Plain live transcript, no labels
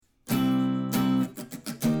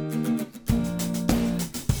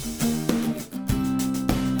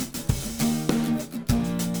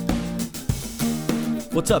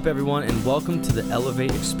What's up, everyone, and welcome to the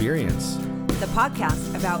Elevate Experience, the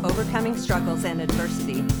podcast about overcoming struggles and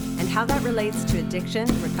adversity and how that relates to addiction,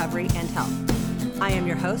 recovery, and health. I am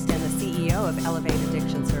your host and the CEO of Elevate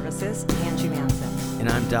Addiction Services, Angie Manson. And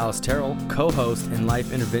I'm Dallas Terrell, co-host and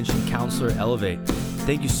life intervention counselor at Elevate.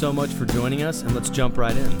 Thank you so much for joining us, and let's jump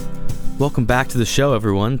right in. Welcome back to the show,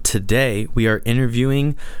 everyone. Today, we are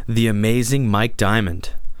interviewing the amazing Mike Diamond.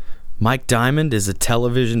 Mike Diamond is a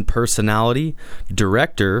television personality,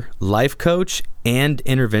 director, life coach, and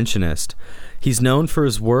interventionist. He's known for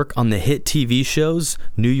his work on the hit TV shows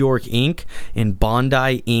New York Inc. and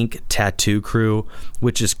Bondi Inc. Tattoo Crew,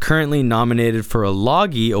 which is currently nominated for a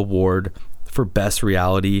Logie Award for Best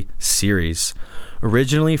Reality Series.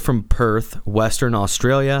 Originally from Perth, Western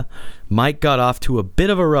Australia, Mike got off to a bit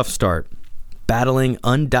of a rough start. Battling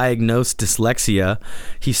undiagnosed dyslexia,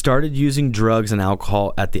 he started using drugs and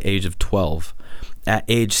alcohol at the age of 12. At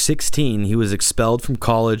age 16, he was expelled from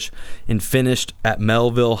college and finished at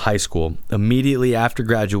Melville High School. Immediately after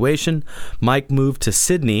graduation, Mike moved to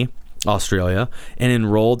Sydney, Australia, and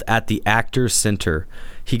enrolled at the Actors Centre.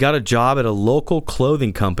 He got a job at a local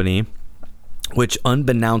clothing company, which,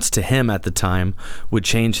 unbeknownst to him at the time, would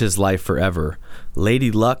change his life forever. Lady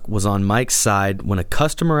Luck was on Mike's side when a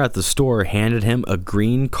customer at the store handed him a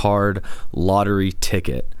green card lottery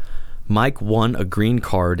ticket. Mike won a green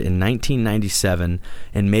card in 1997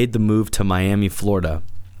 and made the move to Miami, Florida.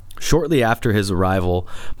 Shortly after his arrival,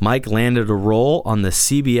 Mike landed a role on the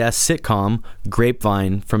CBS sitcom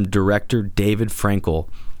Grapevine from director David Frankel.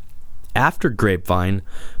 After Grapevine,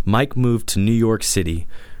 Mike moved to New York City,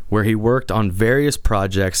 where he worked on various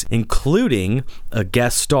projects, including a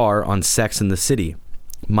guest star on Sex and the City.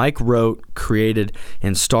 Mike wrote, created,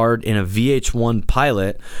 and starred in a VH1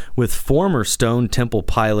 pilot with former Stone Temple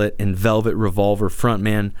Pilot and Velvet Revolver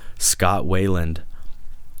frontman Scott Weiland.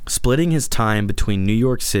 Splitting his time between New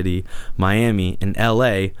York City, Miami, and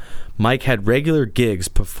LA, Mike had regular gigs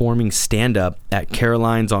performing stand-up at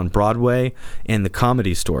Caroline's on Broadway and the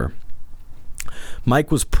Comedy Store.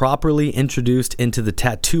 Mike was properly introduced into the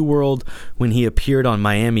tattoo world when he appeared on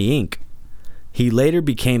Miami Inc. He later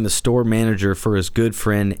became the store manager for his good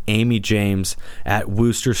friend Amy James at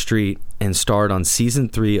Wooster Street and starred on season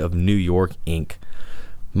 3 of New York Inc.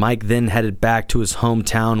 Mike then headed back to his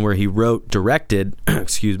hometown where he wrote, directed,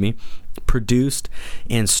 produced,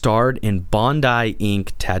 and starred in Bondi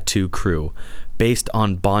Inc. Tattoo Crew, based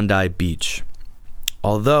on Bondi Beach.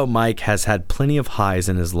 Although Mike has had plenty of highs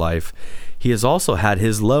in his life, he has also had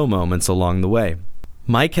his low moments along the way.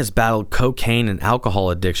 Mike has battled cocaine and alcohol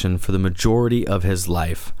addiction for the majority of his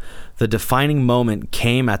life. The defining moment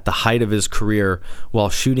came at the height of his career while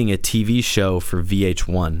shooting a TV show for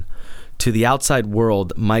VH1. To the outside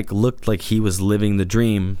world, Mike looked like he was living the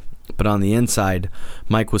dream, but on the inside,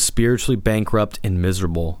 Mike was spiritually bankrupt and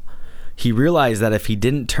miserable. He realized that if he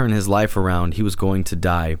didn't turn his life around, he was going to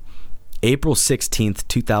die. April 16th,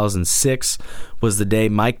 2006 was the day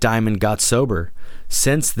Mike Diamond got sober.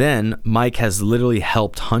 Since then, Mike has literally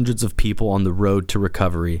helped hundreds of people on the road to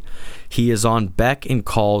recovery. He is on beck and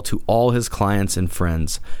call to all his clients and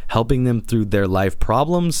friends, helping them through their life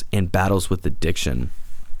problems and battles with addiction.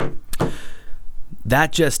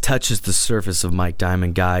 That just touches the surface of Mike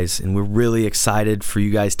Diamond, guys, and we're really excited for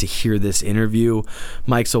you guys to hear this interview.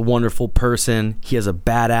 Mike's a wonderful person. He has a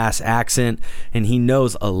badass accent, and he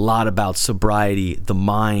knows a lot about sobriety, the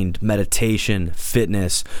mind, meditation,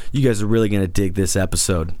 fitness. You guys are really going to dig this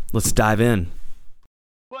episode. Let's dive in.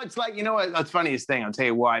 Well, it's like, you know what, that's the funniest thing. I'll tell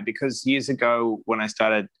you why. Because years ago when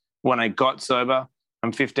I got sober,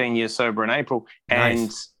 I'm 15 years sober in April, and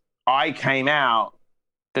Nice. I came out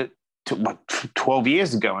 12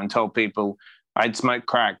 years ago and told people I'd smoked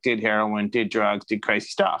crack, did heroin, did drugs, did crazy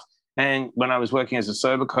stuff. And when I was working as a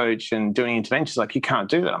sober coach and doing interventions, like, you can't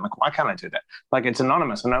do that. I'm like, why can't I do that? Like, it's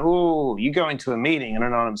anonymous. And you go into a meeting, an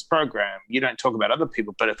anonymous program, you don't talk about other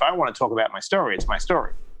people. But if I want to talk about my story, it's my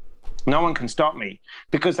story. No one can stop me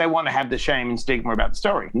because they want to have the shame and stigma about the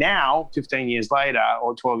story. Now, 15 years later,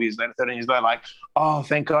 or 12 years later, 13 years later, like, oh,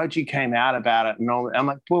 thank God you came out about it. And all. I'm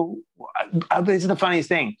like, well, this is the funniest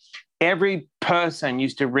thing. Every person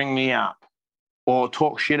used to ring me up or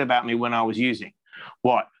talk shit about me when I was using.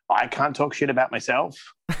 What? I can't talk shit about myself?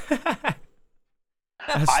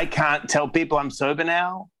 I can't tell people I'm sober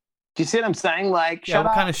now? Do you see what I'm saying? Like, Yeah,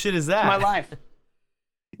 what kind of shit is that? It's my life.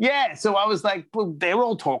 Yeah, so I was like, well, they're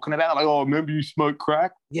all talking about it. Like, oh, remember you smoke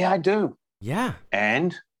crack? Yeah, I do. Yeah.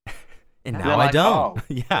 And And They're now I like, don't. oh.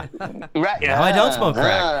 Yeah. Right. Now I don't smoke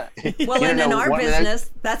crack. Well, and in our one of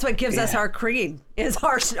business, that's what gives us Yeah. our creed, is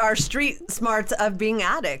our street smarts of being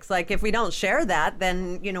addicts. Like, if we don't share that,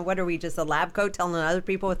 then, what are we, just a lab coat telling other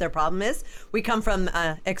people what their problem is? We come from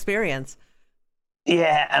experience.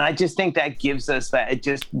 Yeah, and I just think that gives us that. It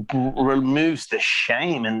just removes the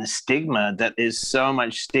shame and the stigma that is so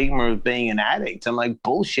much stigma of being an addict. I'm like,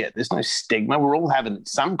 bullshit. There's no stigma. We're all having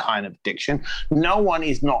some kind of addiction. No one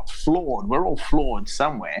is not flawed. We're all flawed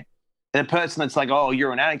somewhere. The person that's like, oh,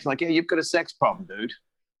 you're an addict, like, yeah, you've got a sex problem, dude.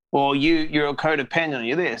 Or you're a codependent,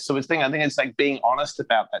 you're this. So I think it's like being honest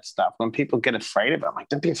about that stuff. When people get afraid of it, I'm like,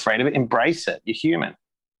 don't be afraid of it. Embrace it. You're human.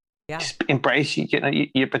 Yeah. Just embrace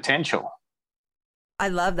your potential. I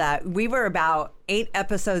love that. We were about 8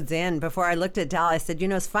 episodes in before I looked at Dal. I said,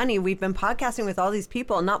 it's funny. We've been podcasting with all these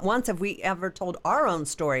people. Not once have we ever told our own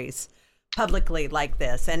stories publicly like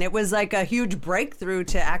this. And it was like a huge breakthrough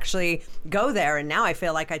to actually go there. And now I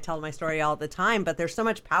feel like I tell my story all the time, but there's so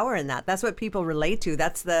much power in that. That's what people relate to.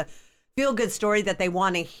 That's the feel-good story that they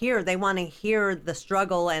want to hear. They want to hear the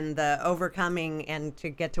struggle and the overcoming and to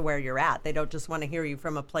get to where you're at. They don't just want to hear you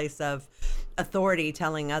from a place of authority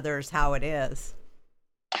telling others how it is.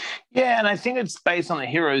 Yeah, and I think it's based on the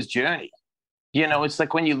hero's journey. It's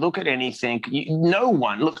like when you look at anything, no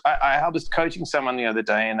one, look, I was coaching someone the other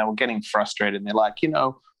day and they were getting frustrated. And they're like,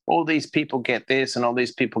 all these people get this and all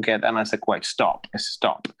these people get that. And I was like, wait, stop.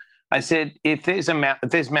 I said, if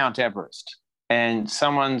there's Mount Everest and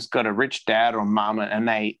someone's got a rich dad or mama and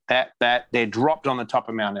they're dropped on the top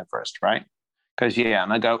of Mount Everest, right? Because,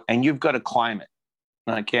 and I go, and you've got to climb it.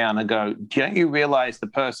 Like, yeah, and I go, don't you realize the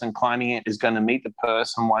person climbing it is going to meet the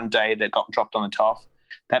person one day that got dropped on the top?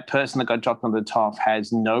 That person that got dropped on the top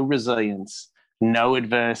has no resilience, no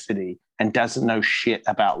adversity, and doesn't know shit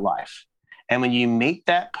about life. And when you meet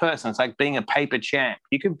that person, it's like being a paper champ.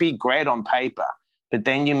 You could be great on paper, but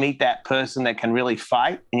then you meet that person that can really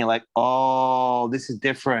fight, and you're like, oh, this is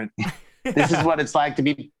different. This is what it's like to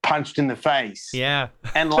be punched in the face. Yeah.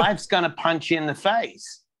 And life's going to punch you in the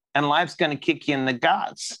face. And life's going to kick you in the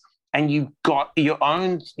guts. And you've got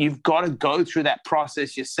to go through that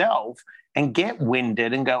process yourself and get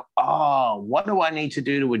winded and go, oh, what do I need to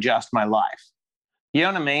do to adjust my life? You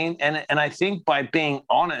know what I mean? And I think by being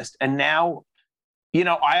honest, and now,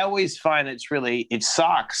 I always find it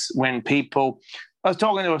sucks when people, I was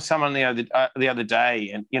talking to someone the other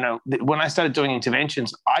day, and, when I started doing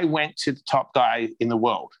interventions, I went to the top guy in the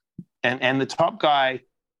world. And the top guy,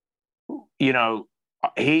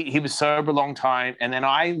 he was sober a long time. And then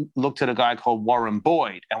I looked at a guy called Warren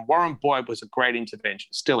Boyd, and Warren Boyd was a great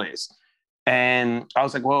intervention, still is. And I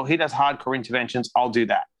was like, well, he does hardcore interventions. I'll do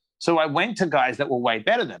that. So I went to guys that were way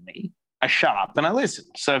better than me. I shut up and I listened.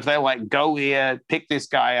 So if they're like, go here, pick this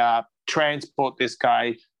guy up, transport this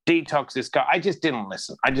guy, detox this guy, I just didn't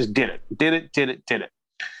listen. I just did it.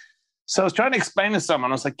 So I was trying to explain to someone,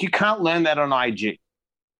 I was like, you can't learn that on IG.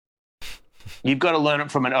 You've got to learn it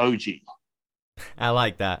from an OG. I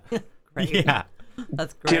like that. Great. Yeah.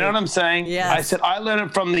 That's great. Do you know what I'm saying? Yes. I said, I learned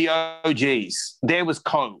it from the OGs. There was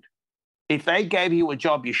code. If they gave you a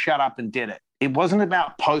job, you shut up and did it. It wasn't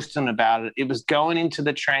about posting about it. It was going into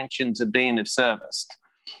the trenches of being of service.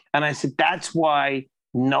 And I said, that's why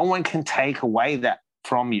no one can take away that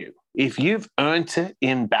from you. If you've earned it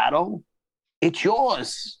in battle, it's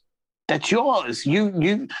yours. That's yours.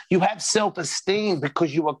 You have self-esteem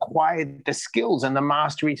because you acquired the skills and the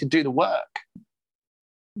mastery to do the work.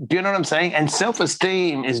 Do you know what I'm saying? And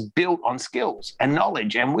self-esteem is built on skills and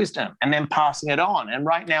knowledge and wisdom and then passing it on. And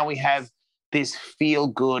right now we have this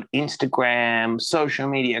feel-good Instagram, social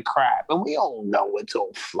media crap, and we all know it's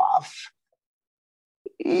all fluff.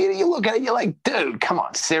 You look at it, you're like, dude, come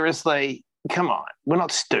on, seriously? Come on. We're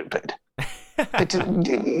not stupid.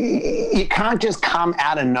 You can't just come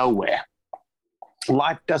out of nowhere.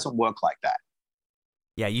 Life doesn't work like that.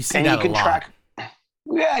 Yeah, you see And that you can a lot.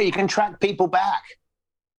 you can track people back.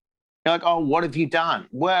 You're like, oh, what have you done?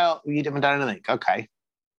 Well, you haven't done anything. Okay.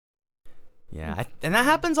 Yeah, and that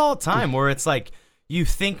happens all the time where it's like you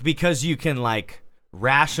think because you can like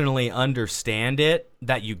rationally understand it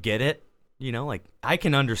that you get it. Like I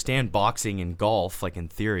can understand boxing and golf, like in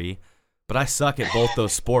theory, but I suck at both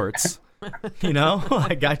those sports.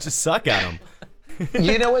 Like I just suck at them.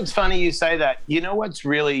 You know what's funny you say that? You know what's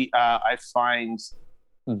really, I find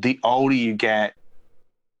the older you get,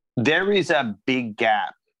 there is a big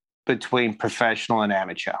gap between professional and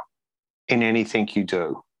amateur in anything you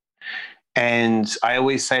do. And I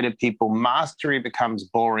always say to people, mastery becomes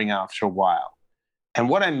boring after a while. And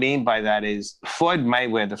what I mean by that is Floyd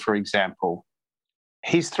Mayweather, for example,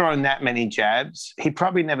 he's thrown that many jabs. He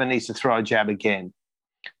probably never needs to throw a jab again.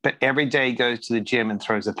 but every day he goes to the gym and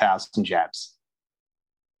throws 1,000 jabs.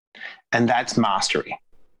 And that's mastery.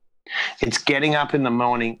 It's getting up in the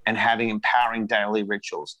morning and having empowering daily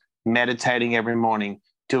rituals, meditating every morning,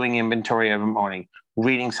 doing inventory every morning,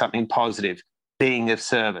 reading something positive, being of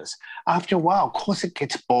service. After a while, of course, it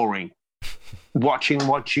gets boring. Watching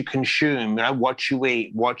what you consume, what you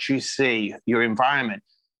eat, what you see, your environment.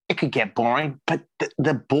 It could get boring, but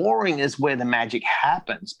the boring is where the magic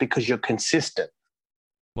happens because you're consistent.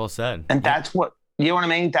 Well said. And that's what, you know what I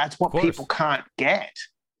mean? That's what people can't get.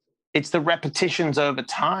 It's the repetitions over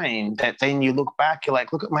time that then you look back, you're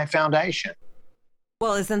like, look at my foundation.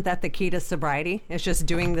 Well, isn't that the key to sobriety? It's just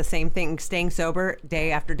doing the same thing, staying sober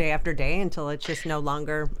day after day after day until it's just no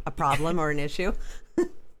longer a problem or an issue.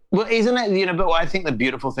 Well, isn't it, but I think the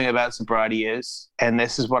beautiful thing about sobriety is, and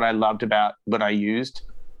this is what I loved about what I used,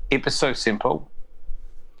 it was so simple.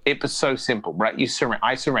 It was so simple, right?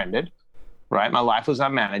 I surrendered, right? My life was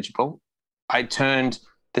unmanageable. I turned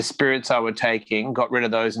the spirits I were taking, got rid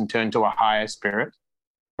of those and turned to a higher spirit,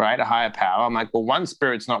 right? A higher power. I'm like, well, one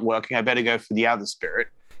spirit's not working. I better go for the other spirit.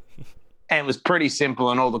 And it was pretty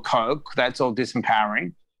simple, and all the coke, that's all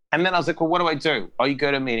disempowering. And then I was like, well, what do I do? Oh, you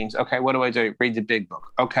go to meetings. Okay, what do I do? Read the big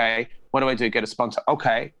book. Okay, what do I do? Get a sponsor.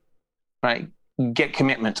 Okay, right? Get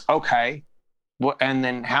commitments. Okay. And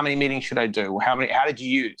then how many meetings should I do? How did you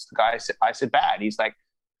use? The guy said, I said, bad. He's like,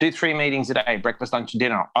 do 3 meetings a day, breakfast, lunch, and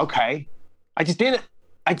dinner. Okay. I just did it.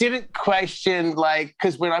 I didn't question,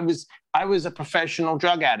 because when I was a professional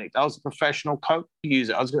drug addict. I was a professional coke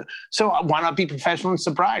user. So why not be professional in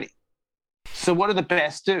sobriety? So what do the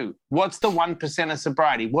best do? What's the 1% of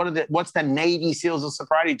sobriety? What's the Navy SEALs of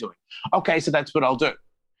sobriety doing? Okay, so that's what I'll do.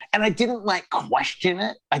 And I didn't question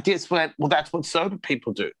it. I just went, well, that's what sober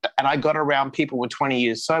people do. And I got around people with 20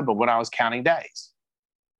 years sober when I was counting days.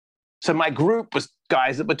 So my group was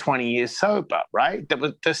guys that were 20 years sober, right? That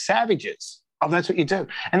were the savages. Oh, that's what you do.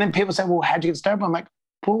 And then people say, well, how'd you get sober? I'm like,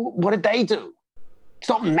 well, what did they do? It's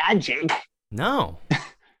not magic. No.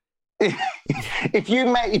 If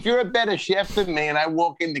you're a better chef than me and I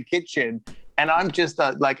walk in the kitchen and I'm just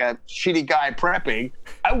a shitty guy prepping,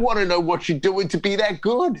 I want to know what you're doing to be that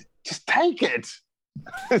good. Just take it.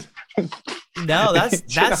 No,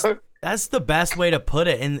 that's the best way to put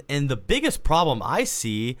it. And the biggest problem I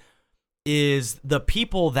see is the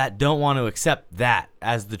people that don't want to accept that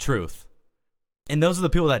as the truth. And those are the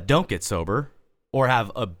people that don't get sober or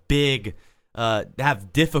have a big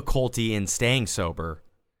have difficulty in staying sober.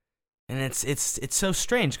 And it's so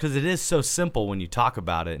strange because it is so simple when you talk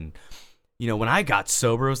about it. And when I got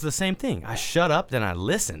sober, it was the same thing. I shut up, then I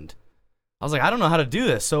listened. I was like, I don't know how to do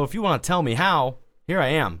this. So if you want to tell me how, here I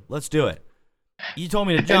am. Let's do it. You told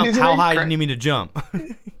me to jump. How high do you need me to jump?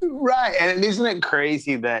 Right. And isn't it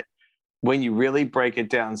crazy that when you really break it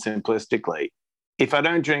down simplistically, if I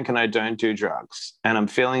don't drink and I don't do drugs and I'm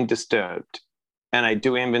feeling disturbed and I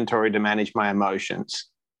do inventory to manage my emotions,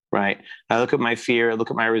 right? I look at my fear, I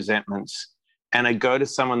look at my resentments, and I go to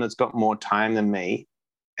someone that's got more time than me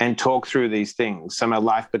and talk through these things so my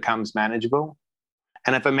life becomes manageable.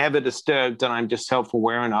 And if I'm ever disturbed and I'm just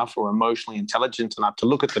self-aware enough or emotionally intelligent enough to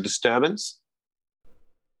look at the disturbance,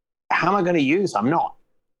 how am I going to use? I'm not.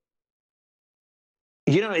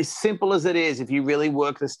 As simple as it is, if you really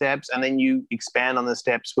work the steps and then you expand on the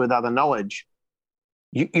steps with other knowledge,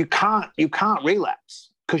 you can't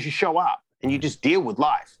relapse because you show up and you just deal with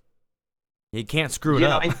life. You can't screw it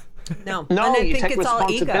up. No, and I you take think it's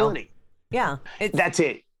responsibility. All ego. Yeah, that's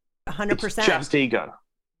it. 100%. It's just ego.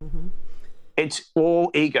 Mm-hmm. It's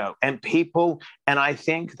all ego. And I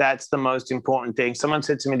think that's the most important thing. Someone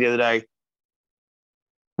said to me the other day,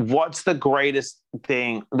 what's the greatest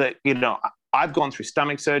thing that, I've gone through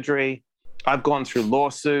stomach surgery. I've gone through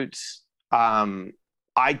lawsuits.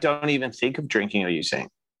 I don't even think of drinking or using.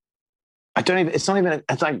 It's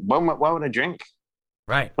like, why would I drink?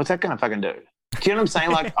 Right. What's that going to fucking do? Do you know what I'm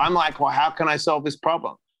saying? I'm like, well, how can I solve this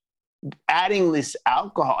problem? Adding this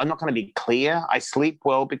alcohol, I'm not going to be clear. I sleep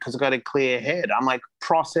well because I've got a clear head. I'm like,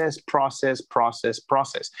 process.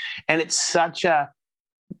 And it's such a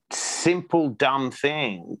simple, dumb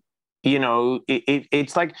thing.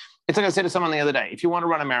 It's like I said to someone the other day, if you want to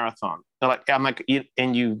run a marathon,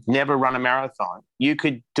 and you never run a marathon, you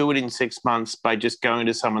could do it in 6 months by just going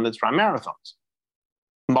to someone that's run marathons,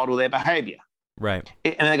 model their behavior. Right.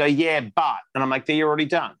 And they go, yeah, but. And I'm like, you're already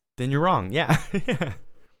done. Then you're wrong. Yeah.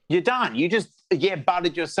 You're done. You just,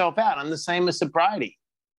 butted yourself out. I'm the same as sobriety.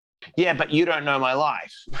 Yeah, but you don't know my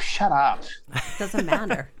life. Shut up. Doesn't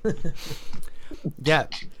matter. Yeah.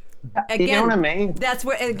 again, you know what I mean? that's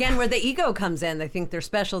where the ego comes in. They think they're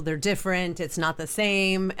special, they're different, it's not the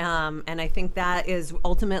same. And I think that is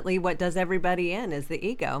ultimately what does everybody in, is the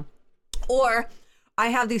ego. Or I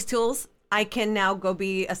have these tools. I can now go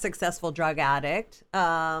be a successful drug addict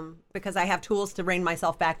because I have tools to rein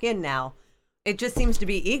myself back in now. It just seems to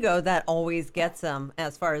be ego that always gets them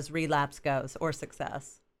as far as relapse goes or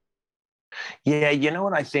success. Yeah, you know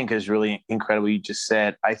what I think is really incredible you just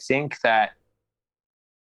said? I think that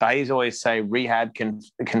I always say rehab can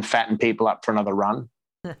fatten people up for another run.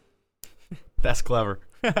 That's clever.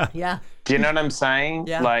 Yeah. Do you know what I'm saying?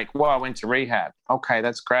 Yeah. Like, well, I went to rehab. Okay,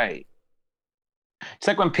 that's great. It's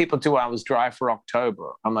like when people do, I was dry for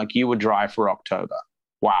October. I'm like, you were dry for October.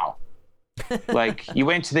 Wow. Like, you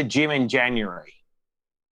went to the gym in January.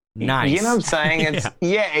 Nice. You know what I'm saying? It's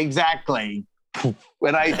yeah, exactly.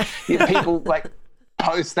 When people like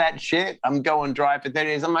post that shit, I'm going dry for 30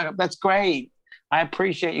 days. I'm like, that's great. I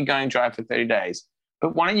appreciate you going dry for 30 days.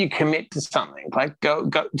 But why don't you commit to something? Like, go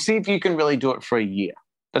see if you can really do it for a year.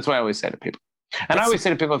 That's what I always say to people. And I always say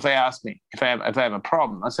to people, if they ask me if I have a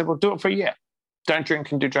problem, I said, well, do it for a year. Don't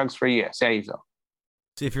drink and do drugs for a year. See how you feel.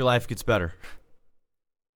 See if your life gets better.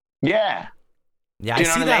 Yeah. Yeah, I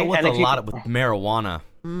see that with a lot with marijuana.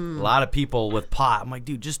 A Mm. lot of people with pot. I'm like,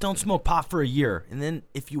 dude, just don't smoke pot for a year. And then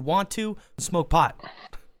if you want to, smoke pot.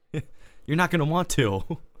 You're not going to want to.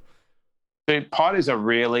 Dude, pot is a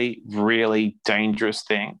really, really dangerous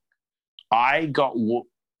thing. I got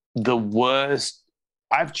the worst.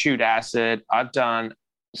 I've chewed acid. I've done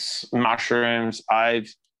mushrooms. I've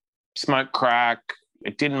smoked crack.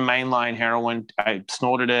 It didn't mainline heroin. I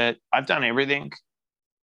snorted it. I've done everything.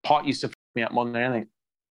 Pot used to fuck me up more than anything.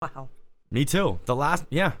 Wow. Me too.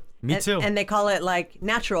 Me too. And they call it like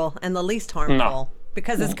natural and the least harmful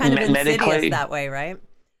because it's kind of insidious that way, right?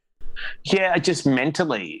 Yeah, just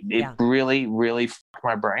mentally, it really, really fucked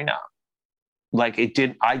my brain up. Like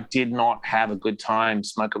I did not have a good time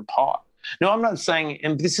smoking pot. No, I'm not saying,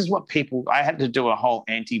 and this is what I had to do a whole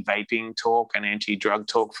anti-vaping talk and anti-drug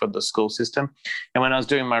talk for the school system. And when I was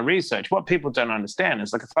doing my research, what people don't understand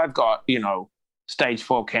is like, if I've got, stage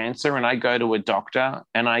 4 cancer and I go to a doctor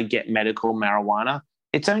and I get medical marijuana,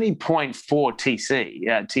 it's only 0.4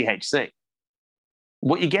 THC.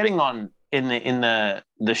 What you're getting on in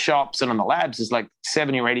the shops and on the labs is like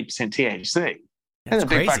 70 or 80% THC. That's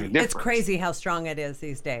crazy. It's crazy how strong it is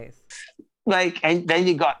these days. Like, and then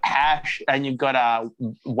you got hash and you've got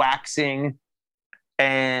waxing,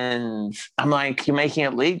 and I'm like, you're making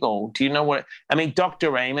it legal. Do you know what? I mean,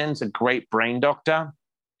 Dr. Raymond's a great brain doctor,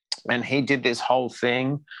 and he did this whole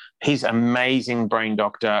thing. He's an amazing brain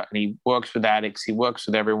doctor, and he works with addicts. He works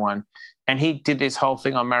with everyone, and he did this whole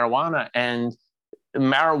thing on marijuana. And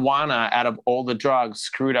marijuana, out of all the drugs,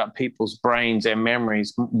 screwed up people's brains and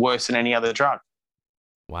memories worse than any other drug.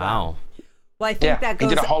 Wow. Well, I think that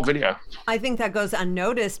goes. He did a whole video. I think that goes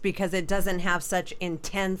unnoticed because it doesn't have such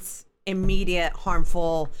intense, immediate,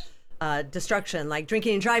 harmful destruction. Like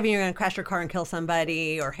drinking and driving, you're going to crash your car and kill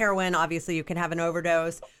somebody, or heroin. Obviously, you can have an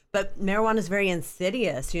overdose. But marijuana is very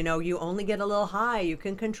insidious. You only get a little high. You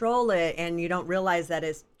can control it, and you don't realize that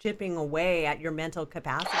it's chipping away at your mental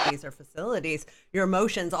capacities or facilities. Your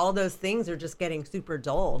emotions, all those things are just getting super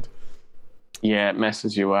dulled. Yeah, it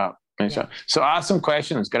messes you up. Yeah. So ask some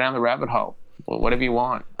questions. Go down the rabbit hole. Whatever you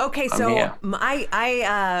want. Okay, so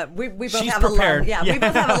we both She's have prepared. we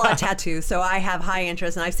both have a lot of tattoos, so I have high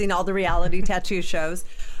interest, and I've seen all the reality tattoo shows.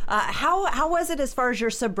 How was it as far as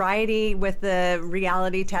your sobriety with the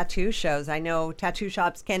reality tattoo shows? I know tattoo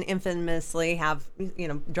shops can infamously have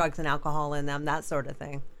drugs and alcohol in them, that sort of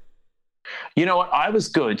thing. You know what? I was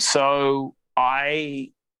good. So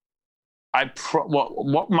what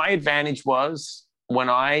my advantage was. When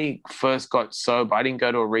I first got sober, I didn't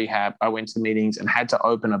go to a rehab. I went to meetings and had to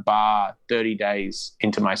open a bar 30 days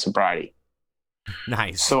into my sobriety.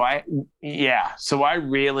 Nice. So I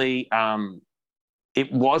really, it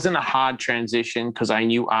wasn't a hard transition because I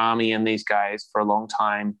knew Army and these guys for a long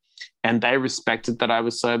time, and they respected that I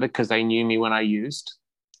was sober because they knew me when I used.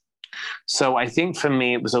 So I think for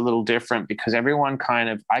me, it was a little different because everyone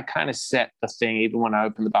I kind of set the thing, even when I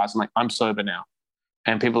opened the bars, I'm like, I'm sober now.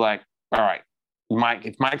 And people are like, all right. Mike,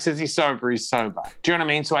 if Mike says he's sober, he's sober. Do you know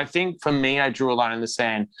what I mean? So I think for me, I drew a line in the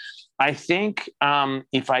sand. I think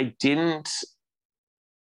if I didn't,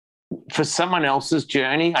 for someone else's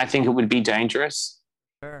journey, I think it would be dangerous.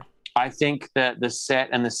 Sure. I think that the set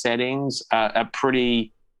and the settings are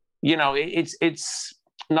pretty, it's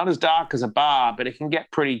not as dark as a bar, but it can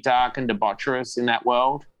get pretty dark and debaucherous in that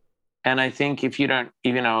world. And I think if you don't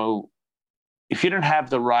have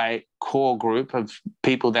the right core group of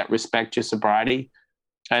people that respect your sobriety,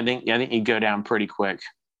 I think you go down pretty quick.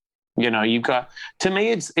 You've got, to me,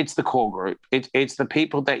 it's the core group. It's the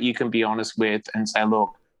people that you can be honest with and say,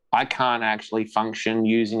 look, I can't actually function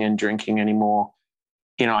using and drinking anymore.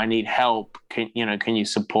 I need help. Can you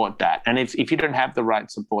support that? And if you don't have the right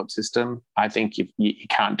support system, I think you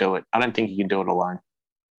can't do it. I don't think you can do it alone.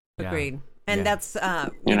 Agreed. And that's,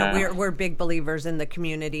 we're big believers in the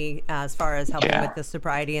community as far as helping with the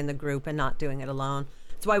sobriety in the group and not doing it alone.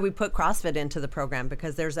 That's why we put CrossFit into the program,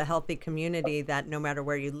 because there's a healthy community that no matter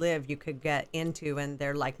where you live, you could get into, and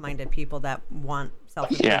they're like-minded people that want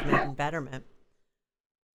self-improvement and betterment.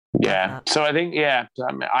 Yeah. So I think,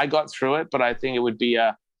 I got through it, but I think it would be,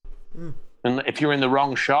 if you're in the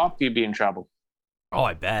wrong shop, you'd be in trouble. Oh,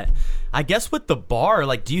 I bet. I guess with the bar,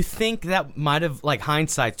 like, do you think that might have, like,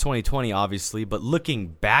 hindsight's 2020, obviously, but looking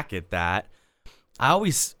back at that,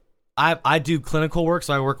 I do clinical work,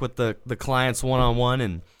 so I work with the clients one-on-one,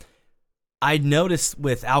 and I noticed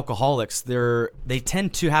with alcoholics, they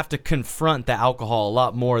tend to have to confront the alcohol a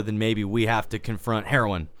lot more than maybe we have to confront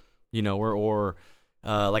heroin, or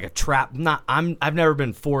like a trap. I've never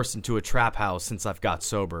been forced into a trap house since I've got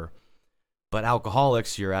sober. But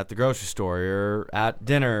alcoholics, you're at the grocery store, you're at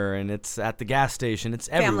dinner, and it's at the gas station. It's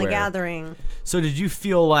everywhere. Family gathering. So did you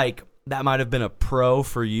feel like that might have been a pro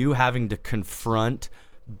for you, having to confront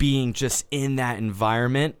being just in that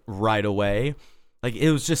environment right away? Like,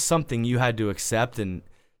 it was just something you had to accept, and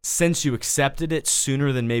since you accepted it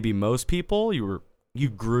sooner than maybe most people, you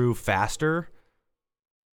grew faster?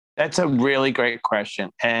 That's a really great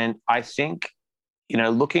question. And I think,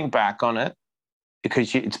 looking back on it,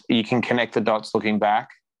 because you can connect the dots looking back,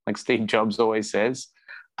 like Steve Jobs always says.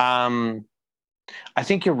 I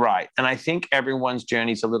think you're right. And I think everyone's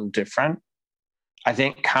journey is a little different. I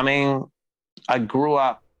think I grew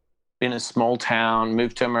up in a small town,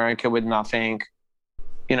 moved to America with nothing,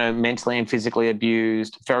 mentally and physically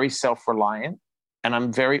abused, very self-reliant, and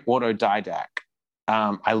I'm very autodidact.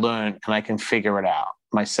 I learn and I can figure it out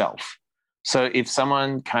myself. So if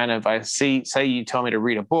someone say you tell me to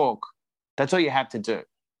read a book, that's all you have to do.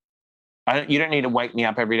 You don't need to wake me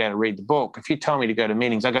up every day to read the book. If you tell me to go to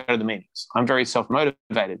meetings, I go to the meetings. I'm very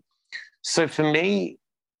self-motivated. So for me,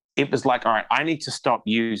 it was like, all right, I need to stop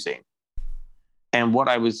using. And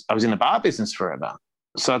I was in the bar business forever.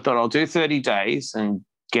 So I thought I'll do 30 days and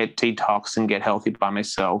get detox and get healthy by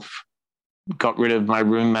myself. Got rid of my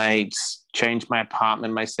roommates, changed my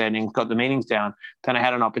apartment, my settings, got the meetings down. Then I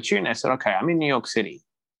had an opportunity. I said, okay, I'm in New York City.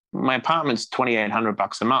 My apartment's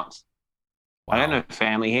 $2,800 a month. Wow. I got no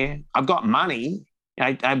family here. I've got money.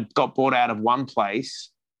 I got bought out of one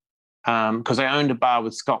place because I owned a bar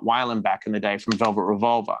with Scott Weiland back in the day from Velvet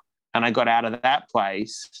Revolver. And I got out of that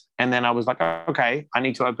place. And then I was like, okay, I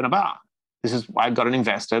need to open a bar. I got an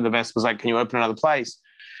investor. The investor was like, can you open another place?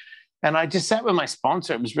 And I just sat with my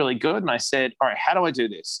sponsor. It was really good. And I said, all right, how do I do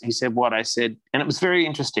this? He said, what? I said, and it was very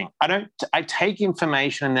interesting. I take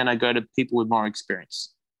information and then I go to people with more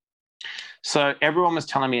experience. So everyone was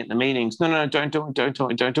telling me at the meetings, no, don't do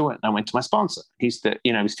it. And I went to my sponsor. He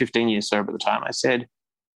was 15 years sober at the time. I said,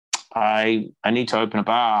 I need to open a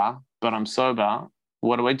bar, but I'm sober.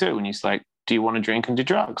 What do I do? And he's like, do you want to drink and do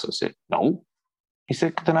drugs? I said, no. He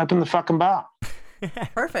said, then open the fucking bar.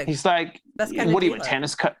 Perfect. He's like, what are you, a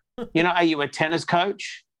tennis coach? Are you a tennis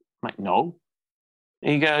coach? I'm like, no.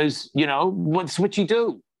 He goes, what's what you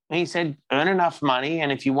do? And he said, earn enough money,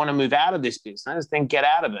 and if you want to move out of this business, then get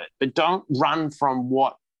out of it. But don't run from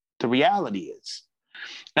what the reality is.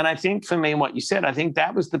 And I think for me, what you said, I think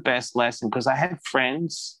that was the best lesson, because I had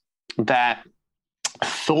friends that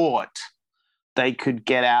thought they could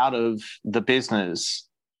get out of the business,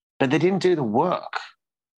 but they didn't do the work.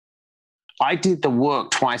 I did the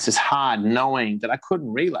work twice as hard, knowing that I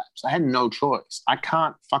couldn't relapse. I had no choice. I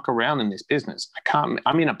can't fuck around in this business.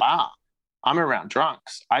 I'm in a bar. I'm around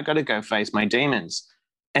drunks. I got to go face my demons.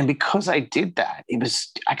 And because I did that,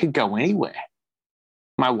 I could go anywhere.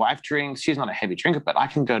 My wife drinks. She's not a heavy drinker, but I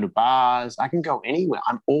can go to bars. I can go anywhere.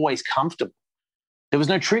 I'm always comfortable. There was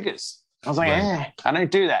no triggers. I was like, I don't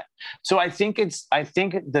do that. So I think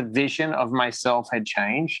the vision of myself had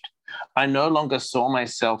changed. I no longer saw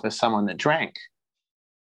myself as someone that drank.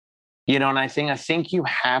 And I think you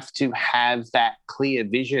have to have that clear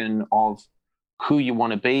vision of who you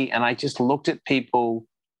want to be. And I just looked at people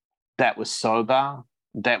that were sober,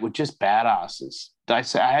 that were just badasses. I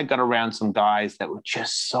had got around some guys that were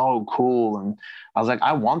just so cool. And I was like,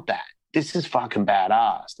 I want that. This is fucking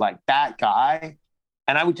badass. Like that guy.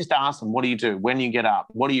 And I would just ask them, what do you do? When do you get up?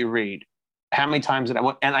 What do you read? How many times did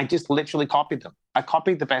I? And I just literally copied them. I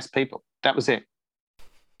copied the best people. That was it.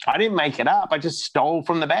 I didn't make it up. I just stole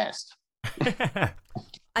from the best.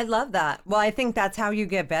 I love that. Well, I think that's how you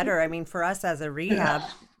get better. I mean, for us as a rehab,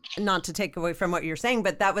 not to take away from what you're saying,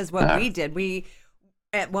 but that was what we did. We,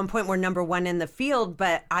 at one point, were number one in the field,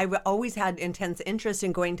 but always had intense interest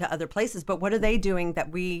in going to other places. But what are they doing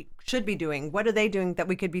that we should be doing? What are they doing that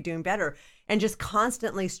we could be doing better? And just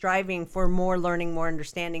constantly striving for more learning, more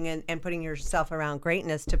understanding, and putting yourself around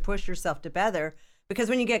greatness to push yourself to better. Because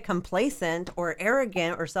when you get complacent or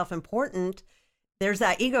arrogant or self-important, there's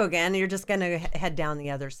that ego again, and you're just going to head down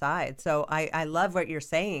the other side. So I love what you're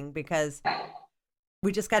saying, because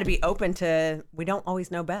we just got to be open to, we don't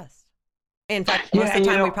always know best. In fact, most of the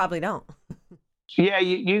time we probably don't. Yeah,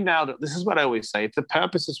 you nailed it. This is what I always say. If the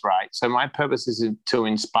purpose is right, so my purpose is to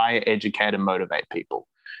inspire, educate, and motivate people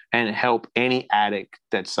and help any addict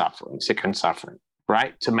that's suffering, sick and suffering,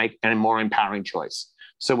 right? To make a more empowering choice.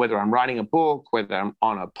 So whether I'm writing a book, whether I'm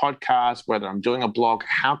on a podcast, whether I'm doing a blog,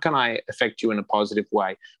 how can I affect you in a positive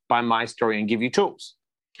way by my story and give you tools?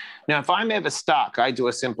 Now, if I'm ever stuck, I do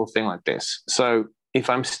a simple thing like this. So if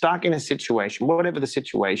I'm stuck in a situation, whatever the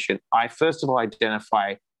situation, I first of all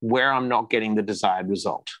identify where I'm not getting the desired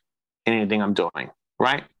result in anything I'm doing,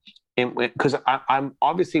 right? Because I'm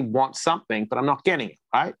obviously want something, but I'm not getting it,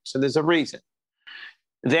 right? So there's a reason.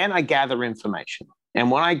 Then I gather information. And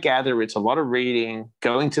when I gather, it's a lot of reading,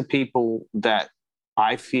 going to people that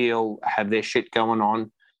I feel have their shit going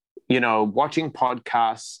on, watching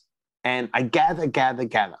podcasts, and I gather.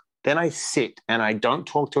 Then I sit and I don't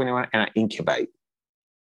talk to anyone and I incubate.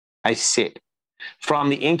 I sit. From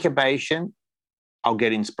the incubation, I'll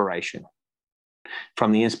get inspiration.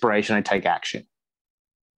 From the inspiration, I take action.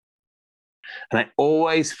 And I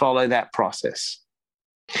always follow that process.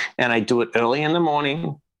 And I do it early in the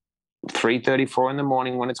morning, 3:34 in the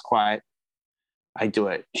morning when it's quiet. I do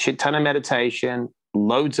a shit ton of meditation,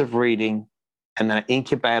 loads of reading, and then I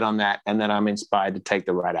incubate on that, and then I'm inspired to take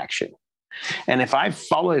the right action. And if I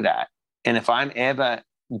follow that, and if I'm ever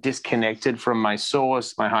disconnected from my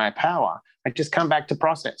source, my higher power, I just come back to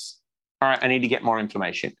process. All right, I need to get more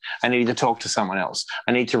information. I need to talk to someone else.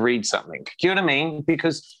 I need to read something. Do you know what I mean?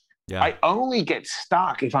 Because I only get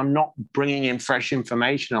stuck if I'm not bringing in fresh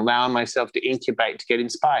information, allowing myself to incubate, to get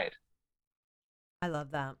inspired. I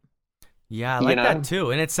love that. Yeah, I like that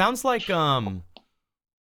too. And it sounds like,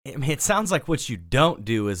 it sounds like what you don't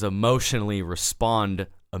do is emotionally respond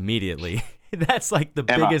immediately. That's like the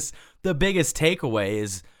biggest takeaway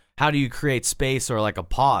is, how do you create space or like a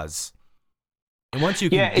pause? And once you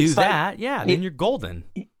can do that, then you're golden.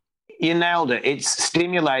 You nailed it. It's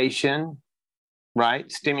stimulation,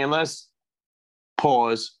 right? Stimulus,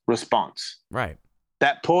 pause, response. Right.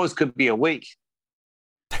 That pause could be a week.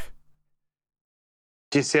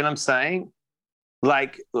 Do you see what I'm saying?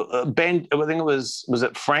 Like Ben, I think it was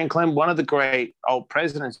it Franklin? One of the great old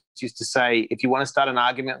presidents used to say, if you want to start an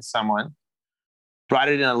argument with someone, write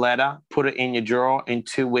it in a letter, put it in your drawer. In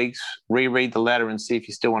 2 weeks, reread the letter and see if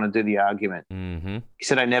you still want to do the argument. Mm-hmm. He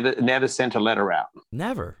said, I never sent a letter out.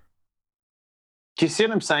 Never. Do you see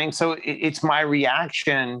what I'm saying? So it's my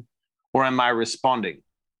reaction, or am I responding?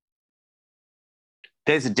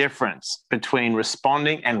 There's a difference between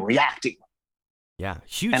responding and reacting. Yeah,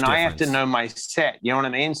 huge and difference. I have to know my set. You know what I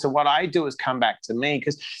mean? So what I do is come back to me,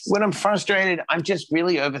 because when I'm frustrated, I'm just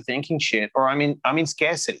really overthinking shit, or I'm in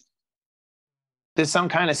scarcity. There's some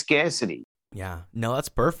kind of scarcity. Yeah, no, that's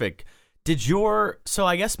perfect. So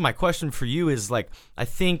I guess my question for you is, like, I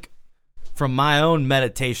think from my own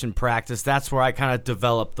meditation practice, that's where I kind of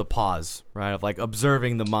developed the pause, right? Of like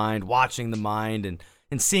observing the mind, watching the mind,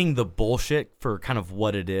 and seeing the bullshit for kind of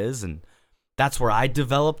what it is. And that's where I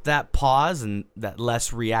developed that pause and that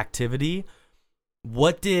less reactivity.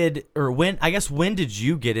 When did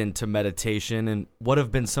you get into meditation, and what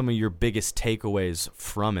have been some of your biggest takeaways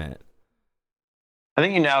from it? I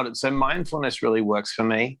think you nailed it. So mindfulness really works for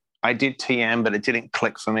me. I did TM, but it didn't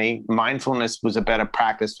click for me. Mindfulness was a better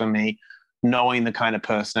practice for me, knowing the kind of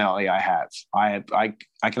personality I have. I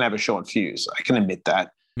can have a short fuse. I can admit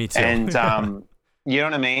that. Me too. And you know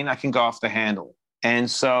what I mean? I can go off the handle. And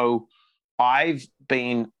so I've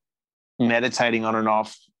been meditating on and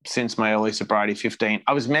off since my early sobriety, 15.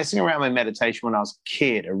 I was messing around with meditation when I was a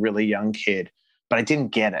kid, a really young kid, but I didn't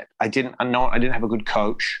get it. I didn't have a good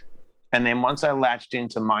coach. And then once I latched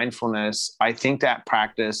into mindfulness, I think that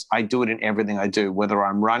practice, I do it in everything I do. Whether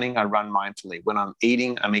I'm running, I run mindfully. When I'm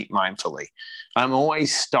eating, I eat mindfully. I'm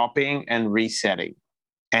always stopping and resetting.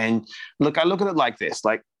 And look, I look at it like this.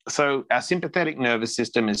 So our sympathetic nervous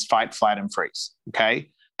system is fight, flight, and freeze,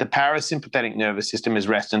 okay? The parasympathetic nervous system is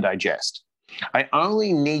rest and digest. I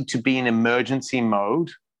only need to be in emergency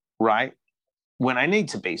mode, right, when I need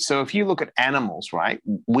to be. So if you look at animals, right,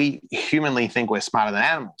 we humanly think we're smarter than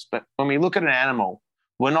animals, but when we look at an animal,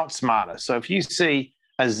 we're not smarter. So if you see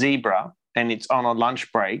a zebra and it's on a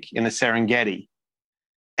lunch break in the Serengeti,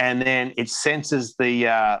 and then it senses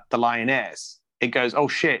the lioness. It goes, oh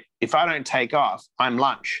shit, if I don't take off, I'm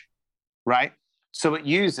lunch, right? So it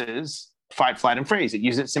uses fight, flight, and freeze. It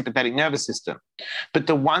uses its sympathetic nervous system. But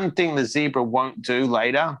the one thing the zebra won't do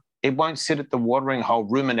later, it won't sit at the watering hole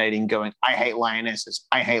ruminating, going, I hate lionesses,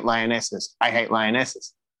 I hate lionesses, I hate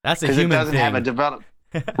lionesses. That's a human thing. Because it doesn't have a developed...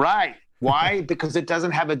 Right. Why? Because it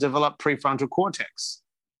doesn't have a developed prefrontal cortex.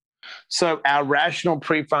 So our rational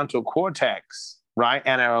prefrontal cortex, right,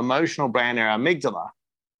 and our emotional brain, our amygdala,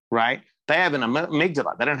 right, they have an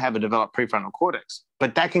amygdala. They don't have a developed prefrontal cortex,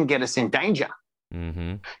 but that can get us in danger.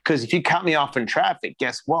 Because if you cut me off in traffic,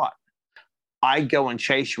 guess what? I go and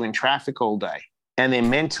chase you in traffic all day, and then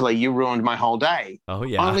mentally you ruined my whole day. Oh,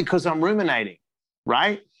 yeah. Only because I'm ruminating,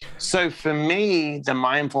 right? So for me, the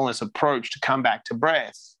mindfulness approach to come back to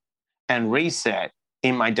breath and reset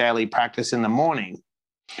in my daily practice in the morning,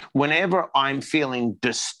 whenever I'm feeling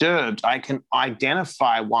disturbed, I can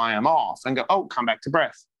identify why I'm off and go, oh, come back to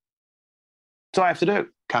breath. That's all I have to do,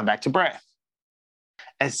 come back to breath.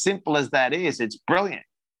 As simple as that is, it's brilliant.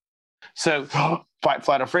 So fight,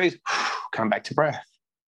 flight, or freeze, come back to breath.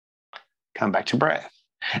 Come back to breath.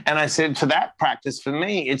 And I said, for that practice, for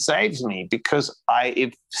me, it saves me because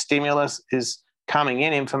if stimulus is coming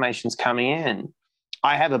in, information's coming in,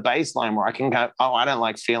 I have a baseline where I can go, oh, I don't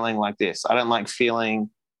like feeling like this. I don't like feeling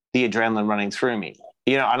the adrenaline running through me.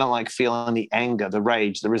 You know, I don't like feeling the anger, the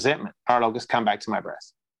rage, the resentment. All right, I'll just come back to my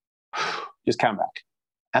breath. Just come back.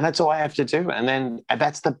 And that's all I have to do. And then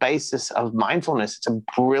that's the basis of mindfulness. It's a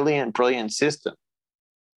brilliant, brilliant system.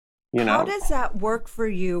 You know? How does that work for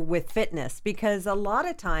you with fitness? Because a lot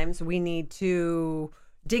of times we need to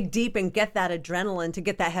dig deep and get that adrenaline to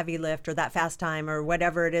get that heavy lift or that fast time or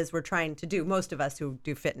whatever it is we're trying to do. Most of us who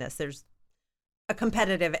do fitness, there's a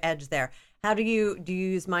competitive edge there. How do you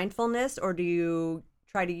use mindfulness, or do you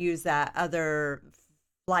try to use that other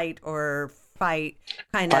flight or fight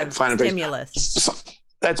kind of stimulus? So,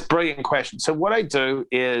 that's a brilliant question. So what I do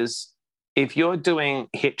is, if you're doing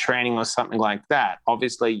HIIT training or something like that,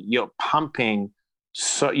 obviously you're pumping,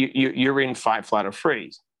 so you're in fight, flight, or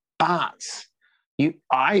freeze. But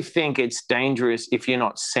I think it's dangerous if you're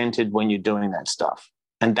not centered when you're doing that stuff.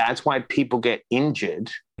 And that's why people get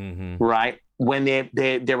injured, right? When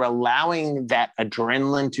they're allowing that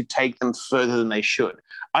adrenaline to take them further than they should.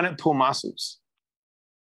 I don't pull muscles.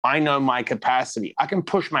 I know my capacity. I can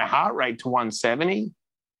push my heart rate to 170,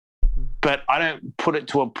 but I don't put it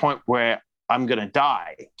to a point where I'm going to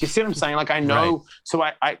die. Do you see what I'm saying? Like I know, right. So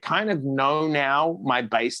I kind of know now my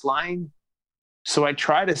baseline. So I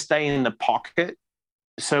try to stay in the pocket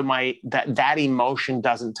so that emotion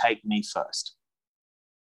doesn't take me first.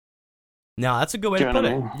 No, that's a good way to put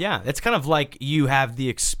it. Yeah, it's kind of like you have the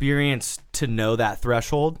experience to know that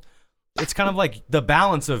threshold. It's kind of like the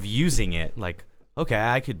balance of using it. Like, okay,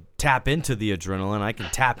 I could tap into the adrenaline. I can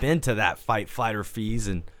tap into that fight, flight, or freeze,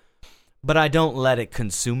 but I don't let it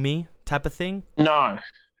consume me type of thing. No.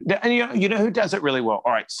 And you know who does it really well?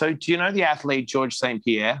 All right, so do you know the athlete George St.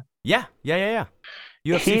 Pierre? Yeah.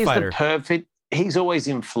 UFC fighter. He's always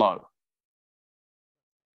in flow.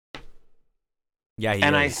 Yeah,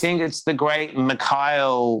 and I think it's the great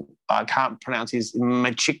Mikhail, I can't pronounce his,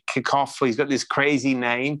 Machikikov, he's got this crazy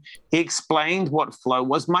name. He explained what flow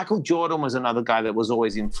was. Michael Jordan was another guy that was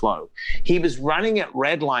always in flow. He was running at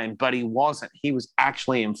redline, but he wasn't. He was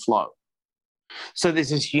actually in flow. So there's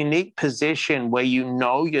this unique position where you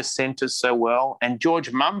know your center so well. And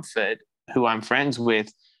George Mumford, who I'm friends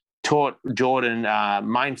with, taught Jordan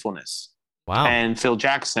mindfulness. Wow. And Phil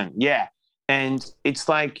Jackson. Yeah. And it's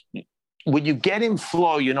like, when you get in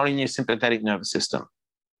flow, you're not in your sympathetic nervous system.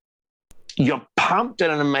 You're pumped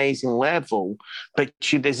at an amazing level, but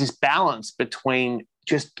there's this balance between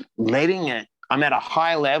just letting it. I'm at a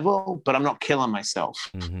high level, but I'm not killing myself.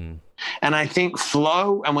 Mm-hmm. And I think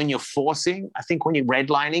flow, and when you're forcing, I think when you're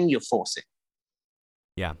redlining, you're forcing.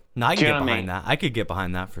 Yeah. No, I can get behind that. I could get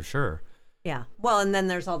behind that for sure. Yeah. Well, and then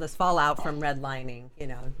there's all this fallout from redlining, you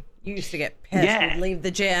know. You used to get pissed. Yeah. You'd leave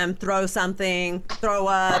the gym, throw something, throw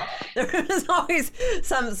up. There was always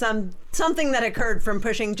something that occurred from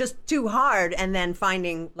pushing just too hard, and then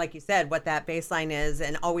finding, like you said, what that baseline is,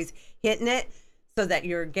 and always hitting it so that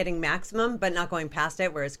you're getting maximum, but not going past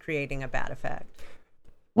it, where it's creating a bad effect.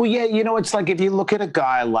 Well, yeah, you know, it's like if you look at a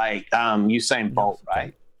guy like Usain Bolt,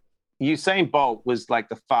 right? Usain Bolt was like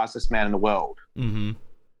the fastest man in the world. Mm-hmm.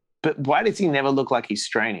 But why does he never look like he's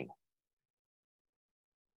straining?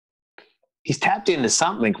 He's tapped into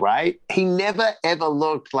something, right? He never, ever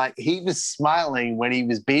looked like he was smiling when he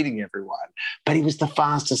was beating everyone, but he was the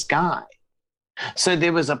fastest guy. So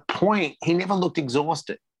there was a point, he never looked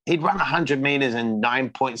exhausted. He'd run 100 meters in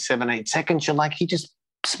 9.78 seconds. You're like, he just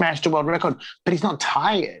smashed a world record, but he's not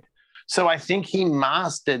tired. So I think he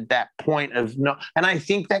mastered that point of no, and I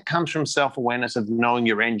think that comes from self-awareness of knowing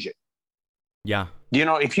your engine. Yeah. You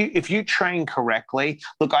know, if you train correctly,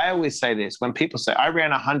 look, I always say this when people say I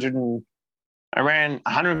ran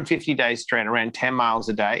 150 days straight, I ran 10 miles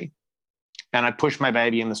a day, and I pushed my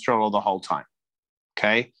baby in the stroller the whole time.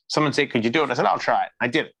 Okay. Someone said, could you do it? I said, I'll try it. I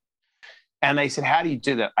did it. And they said, how do you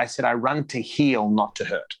do that? I said, I run to heal, not to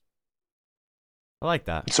hurt. I like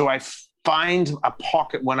that. So I find a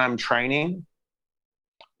pocket when I'm training,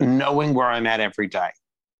 knowing where I'm at every day.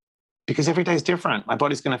 Because every day is different. My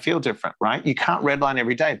body's going to feel different, right? You can't redline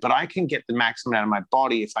every day, but I can get the maximum out of my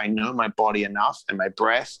body if I know my body enough and my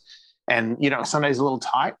breath. And, you know, some days a little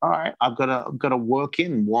tight. All right, I've got to work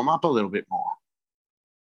in, warm up a little bit more.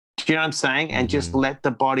 Do you know what I'm saying? And just let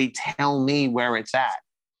the body tell me where it's at.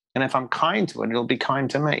 And if I'm kind to it, it'll be kind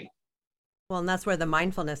to me. Well, and that's where the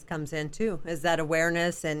mindfulness comes in too, is that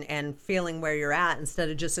awareness and feeling where you're at instead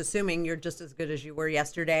of just assuming you're just as good as you were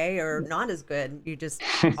yesterday or not as good. You just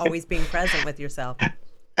always being present with yourself.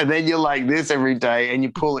 And then you're like this every day and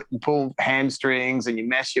you pull hamstrings and you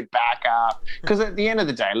mess your back up. Because at the end of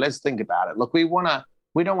the day, let's think about it. Look, we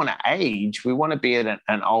don't want to age. We want to be at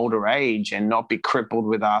an older age and not be crippled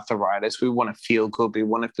with arthritis. We want to feel good. We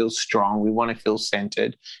want to feel strong. We want to feel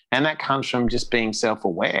centered. And that comes from just being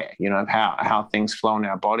self-aware, you know, of how things flow in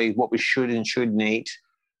our body, what we should and shouldn't eat.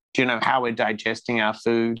 Do you know how we're digesting our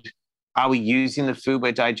food? Are we using the food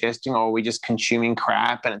we're digesting, or are we just consuming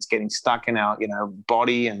crap and it's getting stuck in our, you know,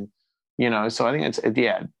 body? And, you know, so I think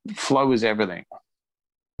flow is everything.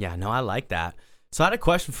 Yeah, no, I like that. So I had a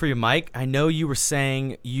question for you, Mike. I know you were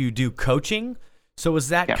saying you do coaching. So is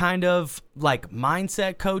that kind of like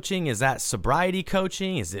mindset coaching? Is that sobriety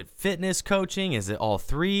coaching? Is it fitness coaching? Is it all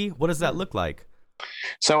three? What does that look like?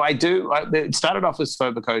 So it started off as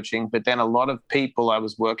sober coaching, but then a lot of people I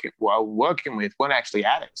was working with weren't actually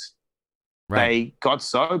addicts. Right. They got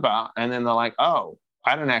sober and then they're like, oh,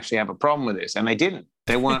 I don't actually have a problem with this. And they didn't.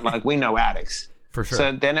 They weren't like, we know addicts. For sure.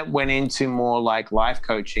 So then it went into more like life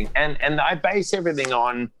coaching. And I base everything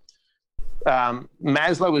on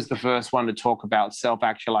Maslow was the first one to talk about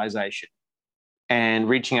self-actualization and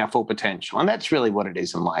reaching our full potential. And that's really what it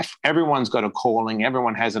is in life. Everyone's got a calling.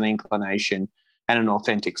 Everyone has an inclination and an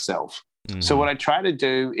authentic self. Mm-hmm. So what I try to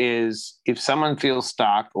do is if someone feels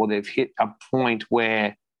stuck or they've hit a point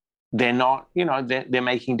where they're not, you know, they're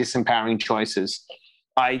making disempowering choices,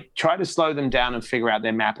 I try to slow them down and figure out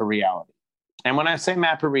their map of reality. And when I say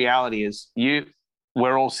map of reality is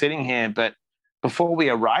we're all sitting here, but before we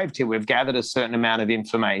arrived here, we've gathered a certain amount of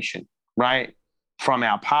information, right? From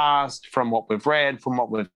our past, from what we've read, from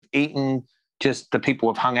what we've eaten, just the people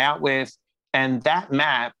we've hung out with. And that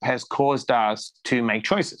map has caused us to make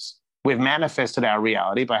choices. We've manifested our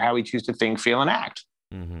reality by how we choose to think, feel, and act.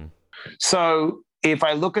 Mm-hmm. So if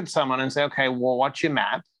I look at someone and say, okay, well, what's your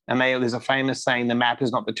map? And there's a famous saying, the map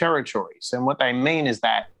is not the territories. And what they mean is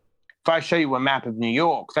that if I show you a map of New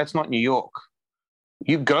York, that's not New York.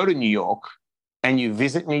 You go to New York and you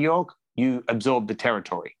visit New York, you absorb the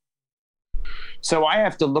territory. So I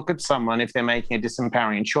have to look at someone if they're making a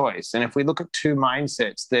disempowering choice. And if we look at two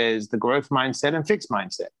mindsets, there's the growth mindset and fixed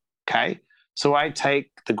mindset, okay? So I take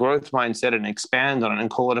the growth mindset and expand on it and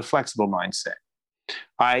call it a flexible mindset.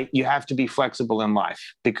 You have to be flexible in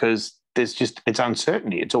life because it's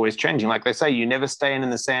uncertainty. It's always changing. Like they say, you never stay in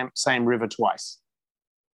the same river twice.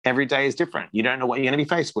 Every day is different. You don't know what you're going to be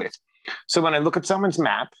faced with. So when I look at someone's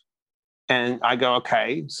map and I go,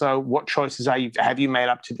 okay, so what choices have you made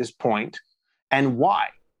up to this point and why?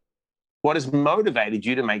 What has motivated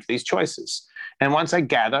you to make these choices? And once I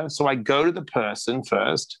gather, so I go to the person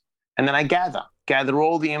first and then I gather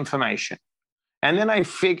all the information. And then I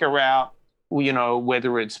figure out, you know,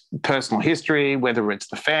 whether it's personal history, whether it's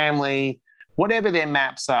the family, whatever their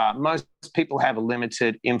maps are. Most people have a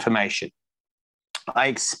limited information. I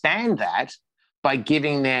expand that by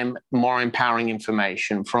giving them more empowering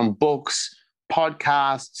information from books,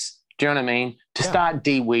 podcasts, do you know what I mean? To start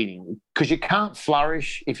de-weeding, because you can't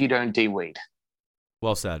flourish if you don't de-weed.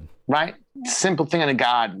 Well said. Right? Simple thing in a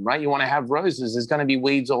garden, right? You want to have roses, there's going to be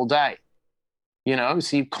weeds all day, you know?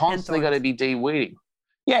 So you've constantly got to be de-weeding.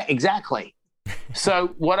 Yeah, exactly.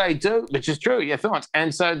 So what I do, which is true, thoughts.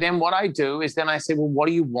 And so then what I do is then I say, well, what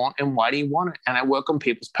do you want and why do you want it? And I work on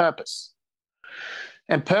people's purpose.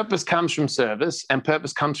 And purpose comes from service and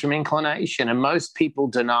purpose comes from inclination. And most people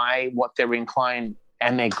deny what they're inclined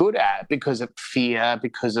and they're good at because of fear,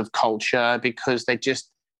 because of culture, because they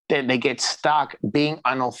get stuck being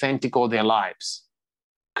unauthentic all their lives.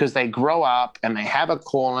 because they grow up and they have a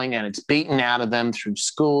calling and it's beaten out of them through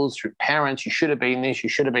schools, through parents. You should have been this, you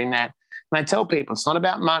should have been that. And I tell people, it's not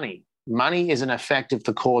about money. Money is an effect if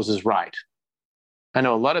the cause is right. I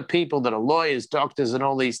know a lot of people that are lawyers, doctors, and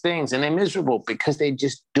all these things, and they're miserable because they're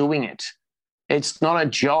just doing it. It's not a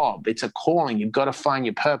job. It's a calling. You've got to find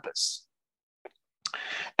your purpose.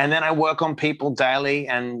 And then I work on people daily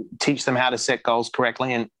and teach them how to set goals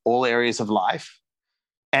correctly in all areas of life.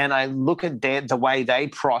 And I look at the way they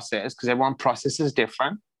process, because everyone processes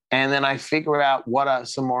different. And then I figure out what are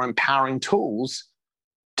some more empowering tools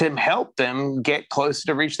to help them get closer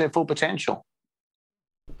to reach their full potential.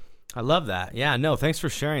 I love that. Yeah, no, thanks for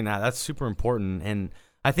sharing that. That's super important. And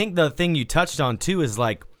I think the thing you touched on too is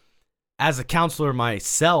like, as a counselor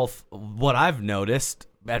myself, what I've noticed,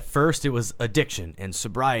 at first it was addiction and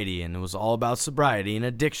sobriety, and it was all about sobriety and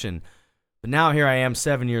addiction. But now here I am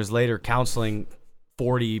 7 years later counseling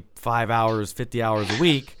 45 hours, 50 hours a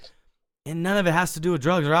week, and none of it has to do with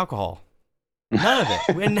drugs or alcohol. None of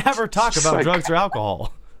it. We never talk about drugs or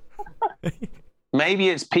alcohol. Maybe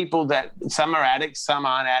it's people that some are addicts, some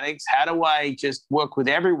aren't addicts. How do I just work with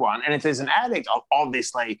everyone? And if there's an addict,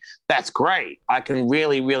 obviously that's great. I can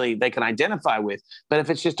really, they can identify with. But if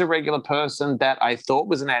it's just a regular person that I thought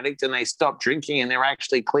was an addict and they stopped drinking and they're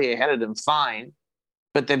actually clear-headed and fine,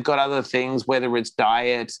 but they've got other things, whether it's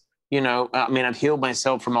diet, I've healed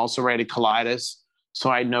myself from ulcerative colitis. So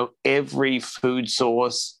I know every food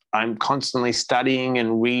source. I'm constantly studying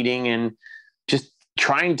and reading and just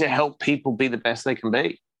trying to help people be the best they can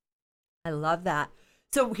be. I love that.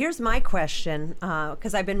 So here's my question,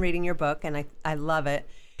 because I've been reading your book and I love it.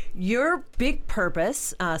 Your big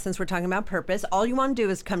purpose, since we're talking about purpose, all you want to do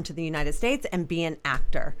is come to the United States and be an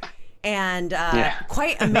actor. And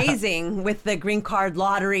quite amazing with the green card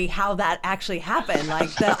lottery, how that actually happened.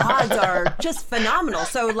 Like the odds are just phenomenal.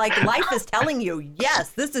 So like life is telling you,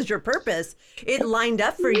 yes, this is your purpose. It lined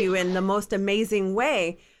up for you in the most amazing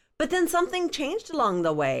way. But then something changed along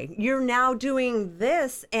the way. You're now doing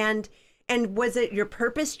this, and was it your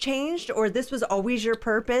purpose changed, or this was always your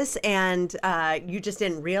purpose and you just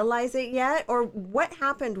didn't realize it yet? Or what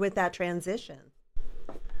happened with that transition?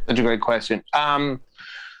 That's a great question. All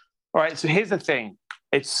right, so here's the thing.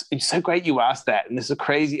 It's so great you asked that, and this is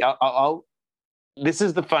crazy. This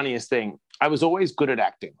is the funniest thing. I was always good at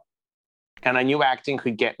acting, and I knew acting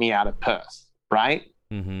could get me out of Perth, right?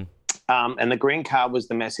 Mm-hmm. And the green card was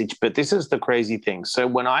the message. But this is the crazy thing. So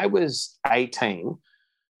when I was 18,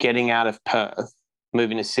 getting out of Perth,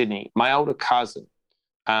 moving to Sydney, my older cousin,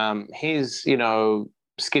 he's,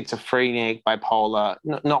 schizophrenic, bipolar,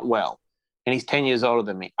 not well. And he's 10 years older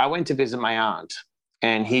than me. I went to visit my aunt,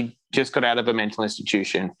 and he just got out of a mental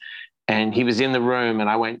institution. And he was in the room, and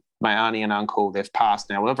I went, my auntie and uncle, they've passed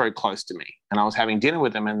now. They're very close to me. And I was having dinner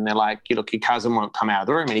with them, and they're like, look, your cousin won't come out of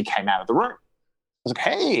the room. And he came out of the room. I was like,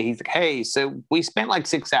 hey. He's like, hey. So we spent like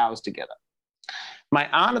 6 hours together. My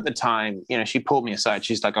aunt at the time, she pulled me aside.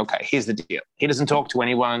 She's like, okay, here's the deal. He doesn't talk to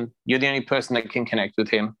anyone. You're the only person that can connect with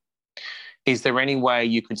him. Is there any way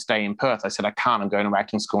you could stay in Perth? I said, I can't. I'm going to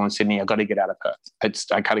acting school in Sydney. I've got to get out of Perth.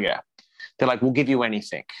 I got to get out. They're like, we'll give you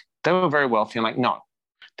anything. They were very wealthy. I'm like, no.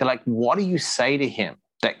 They're like, what do you say to him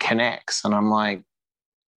that connects? And I'm like,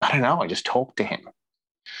 I don't know. I just talk to him.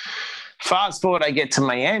 Fast forward, I get to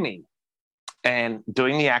Miami and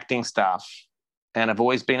doing the acting stuff. And I've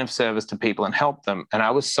always been of service to people and helped them. And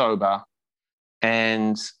I was sober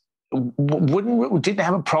and didn't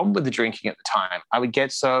have a problem with the drinking at the time. I would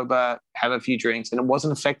get sober, have a few drinks, and it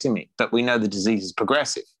wasn't affecting me. But we know the disease is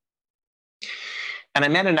progressive. And I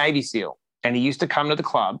met a Navy SEAL, and he used to come to the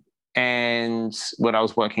club and when I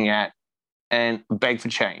was working at and beg for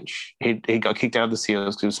change. He got kicked out of the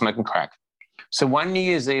SEALs because he was smoking crack. So one New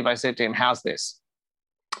Year's Eve, I said to him, how's this?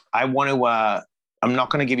 I'm not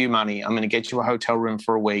going to give you money. I'm going to get you a hotel room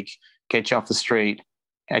for a week, get you off the street.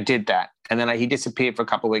 I did that. And then he disappeared for a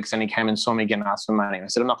couple of weeks, and he came and saw me again and asked for money. I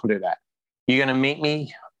said, I'm not going to do that. You're going to meet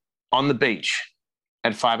me on the beach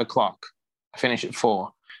at 5:00. I finish at 4.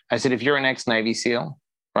 I said, if you're an ex-Navy SEAL,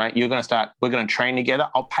 right, we're going to train together.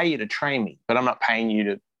 I'll pay you to train me, but I'm not paying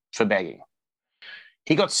you for begging.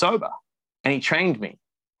 He got sober and he trained me,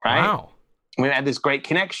 right? Wow. We had this great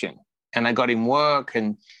connection, and I got him work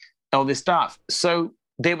and all this stuff. So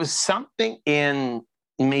there was something in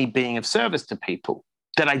me being of service to people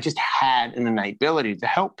that I just had an innate ability to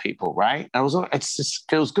help people, right? It just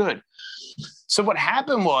feels good. So what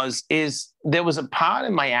happened is there was a part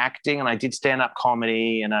in my acting, and I did stand-up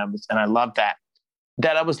comedy, and I loved that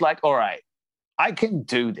I was like, all right, I can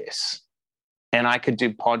do this, and I could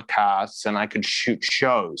do podcasts, and I could shoot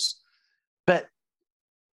shows. But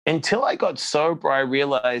until I got sober, I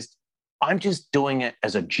realized I'm just doing it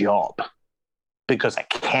as a job because I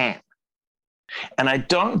can. And I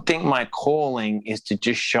don't think my calling is to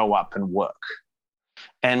just show up and work.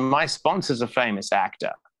 And my sponsor's a famous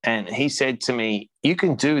actor. And he said to me, you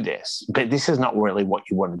can do this, but this is not really what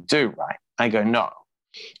you want to do, right? I go, no.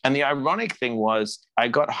 And the ironic thing was I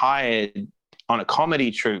got hired on a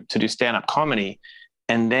comedy troupe to do stand-up comedy.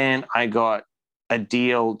 And then I got a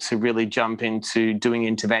deal to really jump into doing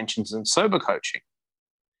interventions and sober coaching.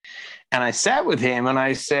 And I sat with him and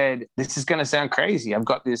I said, this is going to sound crazy. I've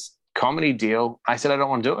got this comedy deal. I said, I don't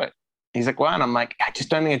want to do it. He's like, well, and I'm like, I just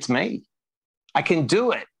don't think it's me. I can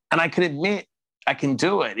do it. And I can admit I can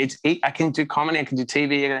do it. I can do comedy, I can do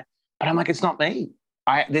TV, but I'm like, it's not me.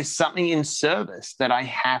 There's something in service that I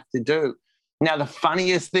have to do. Now, the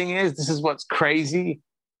funniest thing is, this is what's crazy.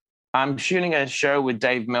 I'm shooting a show with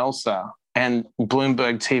Dave Meltzer and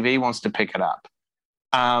Bloomberg TV wants to pick it up.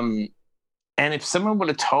 And if someone would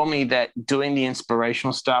have told me that doing the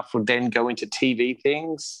inspirational stuff would then go into TV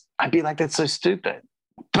things, I'd be like, that's so stupid.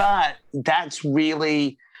 But that's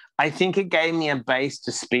really, I think it gave me a base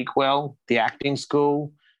to speak well, the acting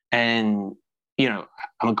school. And, you know,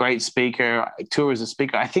 I'm a great speaker. I tour as a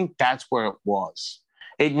speaker. I think that's where it was.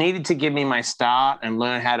 It needed to give me my start and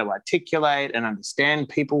learn how to articulate and understand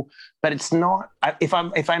people. But it's not, if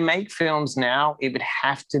I make films now, it would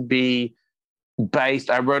have to be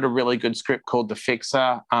based. I wrote a really good script called The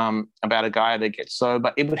Fixer about a guy that gets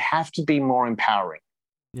sober. It would have to be more empowering.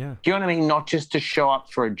 Yeah. Do you know what I mean? Not just to show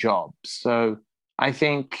up for a job. So I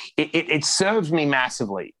think it served me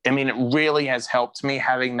massively. I mean, it really has helped me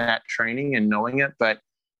having that training and knowing it. But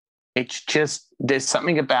it's just, there's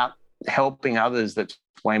something about helping others that's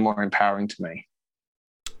way more empowering to me.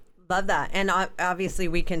 Love that. And obviously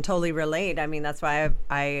we can totally relate. I mean, that's why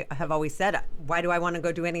I have always said, why do I want to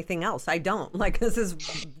go do anything else? I don't. Like, this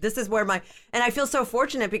is where and I feel so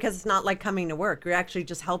fortunate because it's not like coming to work. You're actually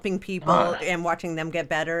just helping people and watching them get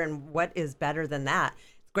better. And what is better than that?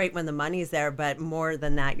 It's great when the money's there, but more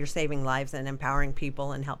than that, you're saving lives and empowering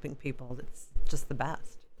people and helping people. It's just the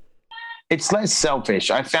best. It's less selfish.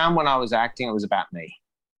 I found when I was acting, it was about me.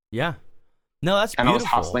 Yeah. No, that's and beautiful.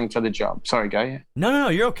 I was hustling for the job. Sorry, go ahead. No,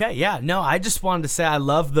 you're okay. Yeah, no, I just wanted to say I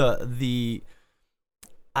love I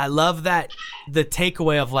love that the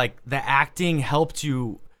takeaway of like the acting helped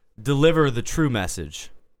you deliver the true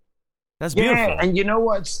message. That's beautiful. Yeah, and you know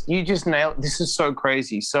what? You just nailed. This is so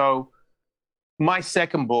crazy. So my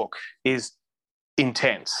second book is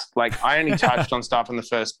intense. Like I only touched on stuff in the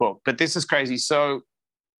first book, but this is crazy. So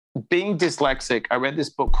being dyslexic, I read this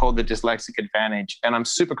book called The Dyslexic Advantage, and I'm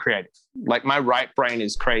super creative. Like my right brain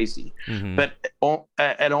is crazy, but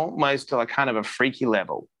at almost like kind of a freaky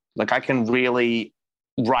level. Like I can really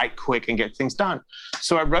write quick and get things done.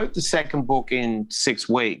 So I wrote the second book in 6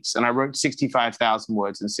 weeks, and I wrote 65,000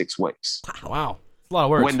 words in 6 weeks. Wow. That's a lot of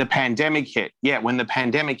words. When the pandemic hit. Yeah, when the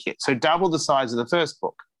pandemic hit. So double the size of the first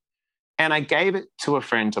book. And I gave it to a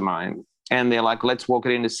friend of mine. And they're like, let's walk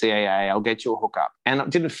it into CAA. I'll get you a hookup. And it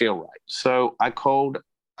didn't feel right. So I called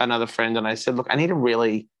another friend and I said, look, I've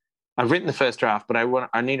written the first draft, but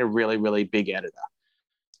I need a really, really big editor.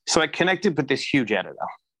 So I connected with this huge editor.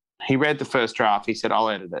 He read the first draft. He said, I'll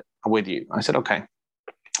edit it with you. I said, okay.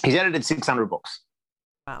 He's edited 600 books.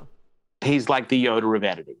 Wow. He's like the Yoda of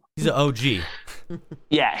editing. He's an OG.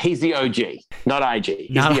 Yeah, he's the OG, not IG.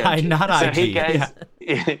 Not so IG. He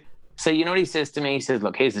goes, So you know what he says to me? He says,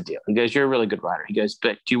 look, here's the deal. He goes, you're a really good writer. He goes,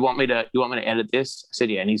 but do you want me to edit this? I said,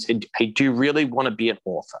 yeah. And he said, hey, do you really want to be an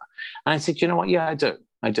author? And I said, you know what? Yeah, I do.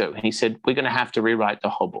 And he said, we're going to have to rewrite the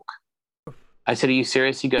whole book. I said, are you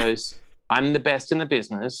serious? He goes, I'm the best in the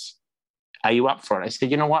business. Are you up for it? I said,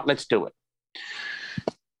 you know what? Let's do it.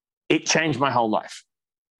 It changed my whole life.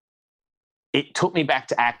 It took me back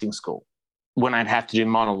to acting school when I'd have to do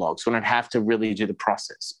monologues, when I'd have to really do the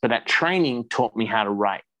process. But that training taught me how to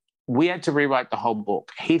write. We had to rewrite the whole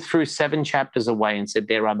book. He threw 7 chapters away and said,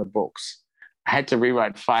 there are the books. I had to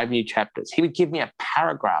rewrite 5 new chapters. He would give me a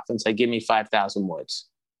paragraph and say, give me 5,000 words.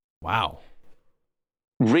 Wow.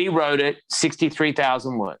 Rewrote it,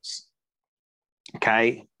 63,000 words.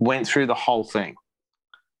 Okay. Went through the whole thing.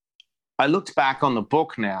 I looked back on the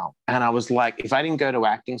book now and I was like, if I didn't go to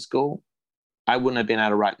acting school, I wouldn't have been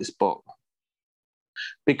able to write this book.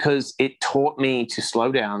 Because it taught me to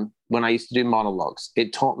slow down when I used to do monologues.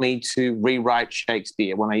 It taught me to rewrite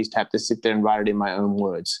Shakespeare when I used to have to sit there and write it in my own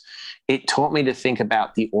words. It taught me to think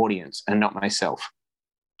about the audience and not myself.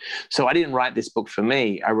 So I didn't write this book for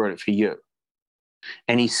me. I wrote it for you.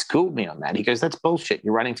 And he schooled me on that. He goes, that's bullshit.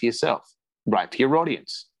 You're writing for yourself. Write for your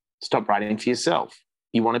audience. Stop writing for yourself.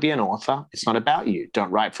 You want to be an author. It's not about you.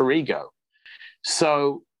 Don't write for ego.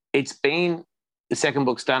 So it's been the second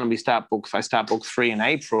book's done and I start book 3 in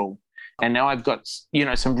April. And now I've got,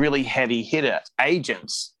 some really heavy hitter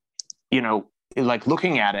agents, like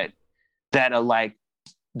looking at it that are like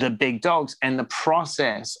the big dogs. And the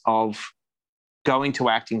process of going to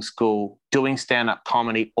acting school, doing stand-up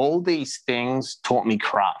comedy, all these things taught me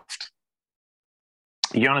craft.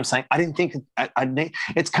 You know what I'm saying? I didn't think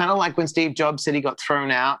it's kind of like when Steve Jobs said he got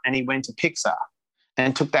thrown out and he went to Pixar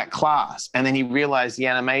and took that class. And then he realized the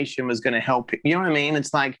animation was going to help. You know what I mean?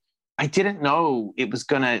 It's like, I didn't know it was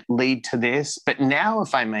going to lead to this. But now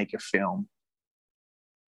if I make a film,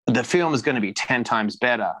 the film is going to be 10 times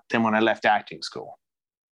better than when I left acting school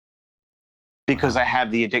because I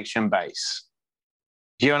have the addiction base.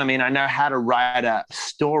 Do you know what I mean? I know how to write a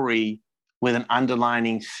story with an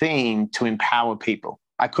underlining theme to empower people.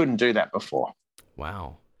 I couldn't do that before.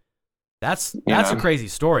 Wow. That's a crazy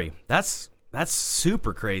story. That's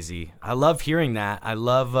super crazy. I love hearing that. I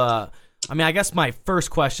love, I guess my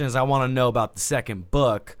first question is I want to know about the second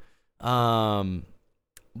book. But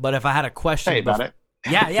if I had a question. Tell you about it.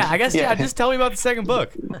 Yeah, I guess, just tell me about the second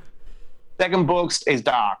book. Second book is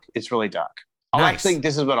dark. It's really dark.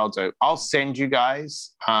 This is what I'll do. I'll send you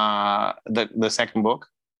guys the second book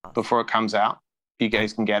before it comes out. You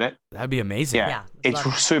guys can get it. That'd be amazing. Yeah, it's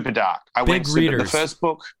super dark. Readers. The first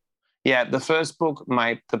book,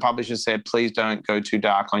 the publisher said, please don't go too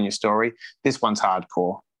dark on your story. This one's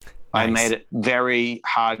hardcore. Nice. I made it very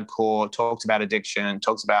hardcore, talks about addiction,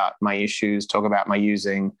 talks about my issues, talk about my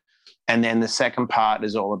using. And then the second part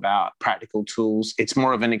is all about practical tools. It's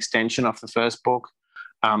more of an extension of the first book.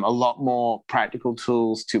 A lot more practical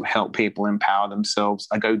tools to help people empower themselves.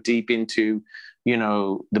 I go deep into,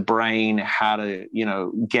 the brain, how to,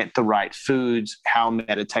 get the right foods, how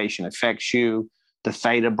meditation affects you, the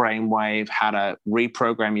theta brainwave, how to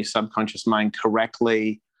reprogram your subconscious mind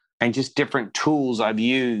correctly, and just different tools I've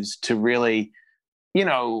used to really,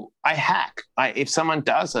 I hack. If someone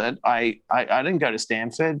does it, I didn't go to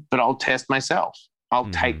Stanford, but I'll test myself. I'll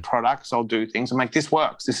take products, I'll do things. I'm like, this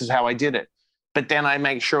works. This is how I did it. But then I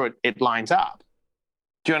make sure it lines up.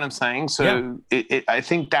 Do you know what I'm saying? So I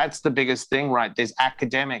think that's the biggest thing, right? There's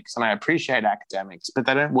academics, and I appreciate academics, but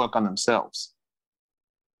they don't work on themselves.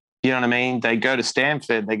 You know what I mean? They go to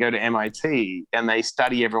Stanford, they go to MIT, and they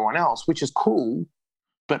study everyone else, which is cool.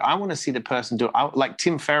 But I want to see the person do it. Like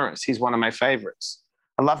Tim Ferriss, he's one of my favorites.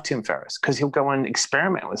 I love Tim Ferriss because he'll go and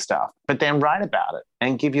experiment with stuff, but then write about it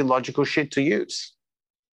and give you logical shit to use.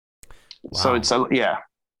 Wow. So yeah.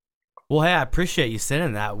 Well, hey, I appreciate you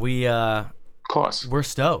saying that. Of course, we're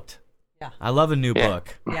stoked. Yeah, I love a new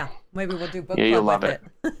book. Yeah, maybe we'll do book club with it.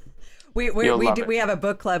 We have a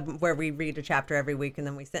book club where we read a chapter every week and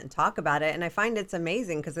then we sit and talk about it. And I find it's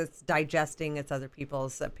amazing because it's digesting, it's other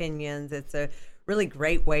people's opinions. It's a really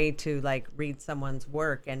great way to like read someone's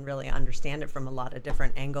work and really understand it from a lot of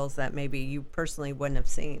different angles that maybe you personally wouldn't have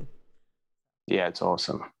seen. Yeah, it's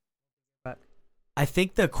awesome. But I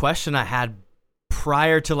think the question I had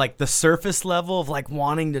prior to like the surface level of like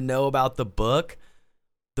wanting to know about the book,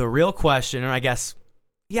 the real question, or I guess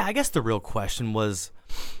the real question was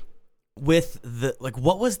with the, like,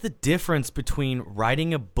 what was the difference between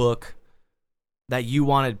writing a book that you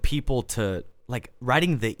wanted people to, like,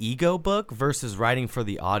 writing the ego book versus writing for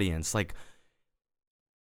the audience? Like,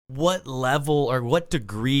 what level or what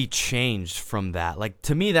degree changed from that? Like,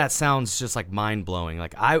 to me, that sounds just like mind blowing.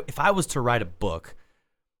 Like, if I was to write a book,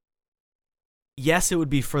 yes, it would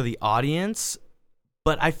be for the audience,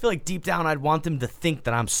 but I feel like deep down I'd want them to think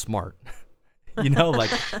that I'm smart.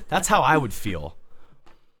 Like, that's how I would feel.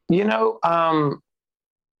 That's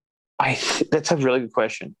a really good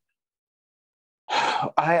question.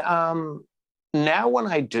 Now when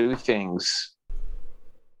I do things,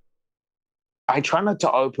 I try not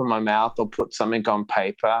to open my mouth or put something on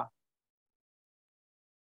paper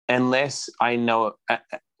unless I know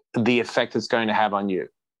the effect it's going to have on you.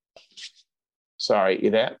 Sorry, you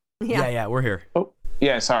there? Yeah, we're here. Oh,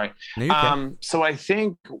 yeah, sorry. No, so I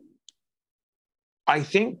think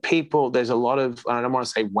people, there's a lot of, I don't want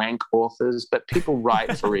to say wank authors, but people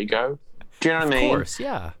write for ego. Do you know what I mean? Of course,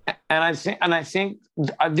 yeah. And I think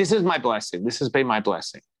this is my blessing. This has been my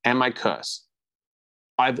blessing and my curse.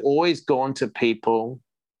 I've always gone to people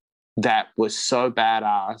that were so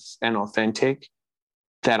badass and authentic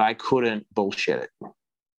that I couldn't bullshit it.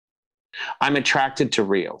 I'm attracted to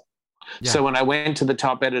real. Yeah. So when I went to the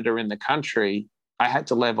top editor in the country, I had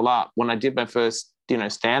to level up. When I did my first,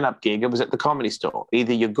 stand-up gig, it was at the Comedy Store.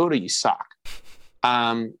 Either you're good or you suck.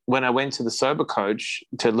 When I went to the Sober Coach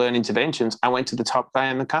to learn interventions, I went to the top guy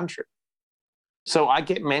in the country. So I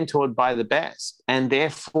get mentored by the best. And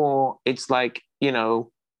therefore, it's like,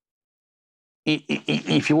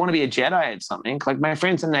 if you want to be a Jedi at something, like my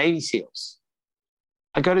friends are Navy SEALs.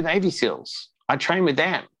 I go to Navy SEALs. I train with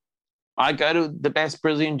them. I go to the best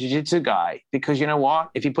Brazilian Jiu-Jitsu guy because you know what?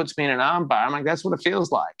 If he puts me in an armbar, I'm like, that's what it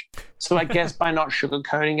feels like. So I guess by not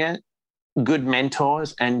sugarcoating it, good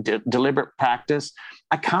mentors and deliberate practice,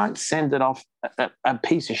 I can't send it off a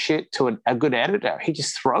piece of shit to a good editor. He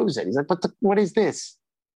just throws it. He's like, what is this?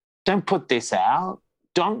 Don't put this out.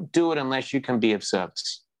 Don't do it unless you can be of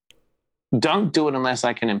service. Don't do it unless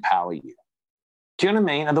I can empower you. Do you know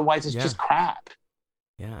what I mean? Otherwise, it's just crap.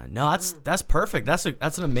 Yeah, no, that's perfect. That's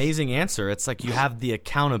an amazing answer. It's like you have the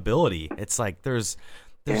accountability. It's like there's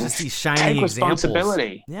just these shining examples. Take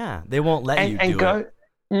responsibility. Yeah, they won't let you do it.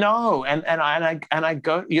 No, and I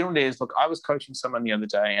go. You know what it is? Look, I was coaching someone the other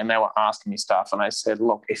day, and they were asking me stuff, and I said,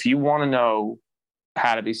 look, if you want to know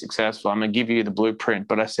how to be successful, I'm going to give you the blueprint.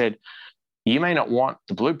 But I said, you may not want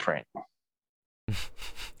the blueprint.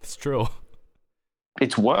 It's true.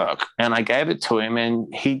 It's work. And I gave it to him and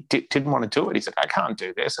he didn't want to do it. He's like, I can't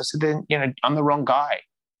do this. I said, then, I'm the wrong guy.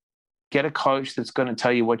 Get a coach that's going to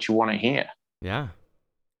tell you what you want to hear. Yeah.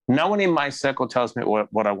 No one in my circle tells me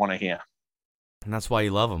what I want to hear. And that's why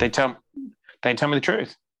you love them. They tell me the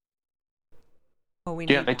truth. Oh,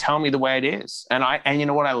 they tell me the way it is. And you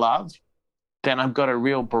know what I love? Then I've got a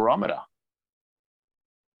real barometer.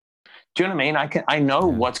 Do you know what I mean? I know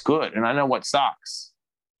what's good and I know what sucks.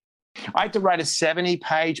 I had to write a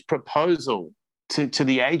 70-page proposal to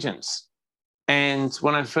the agents. And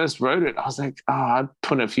when I first wrote it, I was like, I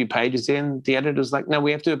put a few pages in. The editor was like, no,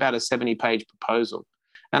 we have to do about a 70-page proposal.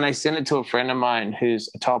 And I sent it to a friend of mine who's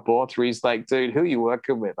a top author. He's like, dude, who are you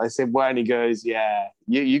working with? I said, why? And he goes, yeah,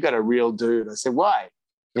 you got a real dude. I said, why?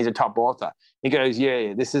 He's a top author. He goes,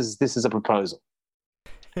 yeah, this is a proposal.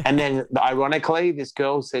 And then ironically, this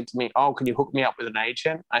girl said to me, oh, can you hook me up with an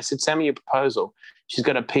agent? I said, send me your proposal. She's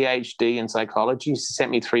got a PhD in psychology. She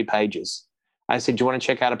sent me 3 pages. I said, do you want to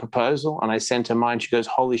check out a proposal? And I sent her mine. She goes,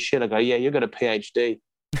 holy shit. I go, yeah, you got a PhD.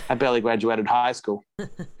 I barely graduated high school.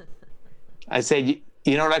 I said,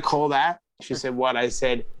 you know what I call that? She said, what? I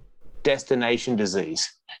said, destination disease.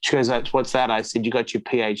 She goes, what's that? I said, you got your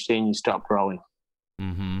PhD and you stopped growing.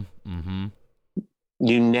 Mm-hmm. Mm-hmm.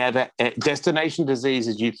 You never, destination disease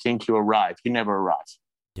is you think you arrive. You never arrive.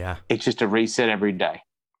 Yeah. It's just a reset every day.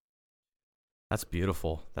 That's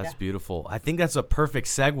beautiful. That's beautiful. I think that's a perfect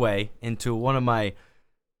segue into one of my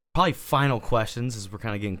probably final questions as we're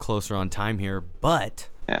kind of getting closer on time here. But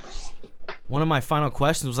one of my final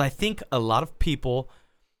questions was, I think a lot of people,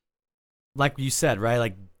 like you said, right?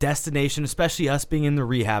 Like destination, especially us being in the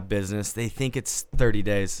rehab business, they think it's 30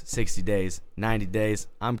 days, 60 days, 90 days.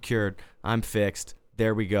 I'm cured. I'm fixed.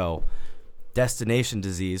 There we go. Destination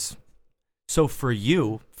disease. So for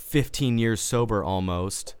you, 15 years sober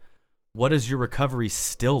almost, what does your recovery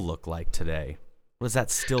still look like today? What does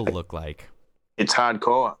that still look like? It's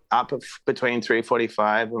hardcore. Up between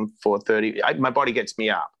 3:45 and 4:30. My body gets me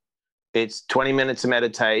up. It's 20 minutes of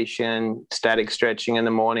meditation, static stretching in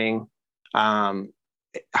the morning, hardcore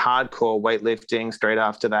weightlifting straight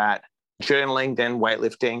after that, journaling, then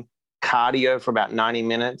weightlifting, cardio for about 90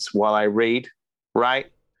 minutes while I read,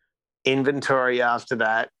 right? Inventory after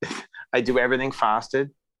that. I do everything fasted,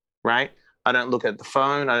 right? I don't look at the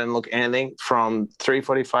phone. I don't look at anything from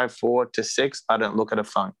 3:45, 4 to 6. I don't look at a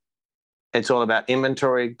phone. It's all about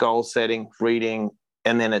inventory, goal setting, reading,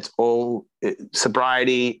 and then it's all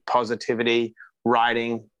sobriety, positivity,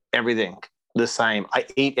 writing, everything the same. I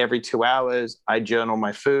eat every 2 hours. I journal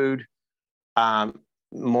my food,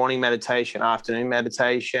 morning meditation, afternoon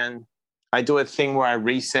meditation. I do a thing where I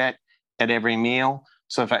reset at every meal.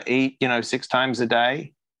 So if I eat, 6 times a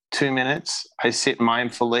day, 2 minutes, I sit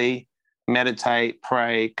mindfully, meditate,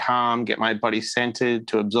 pray, calm, get my body centered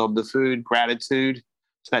to absorb the food, gratitude.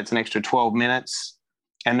 So that's an extra 12 minutes.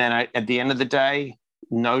 And then at the end of the day,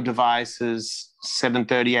 no devices,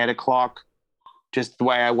 7:30, 8 o'clock, just the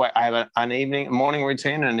way I have a morning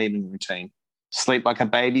routine and an evening routine. Sleep like a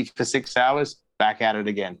baby for 6 hours, back at it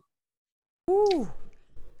again. Ooh.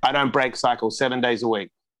 I don't break cycle 7 days a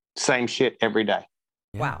week. Same shit every day.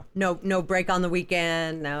 Yeah. Wow. No break on the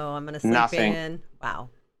weekend. No, I'm going to sleep in. Wow.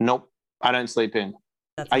 Nope. I don't sleep in.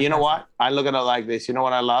 You know what? I look at it like this. You know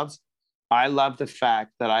what I love? I love the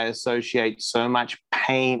fact that I associate so much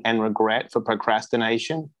pain and regret for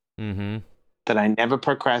procrastination that I never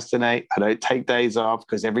procrastinate. I don't take days off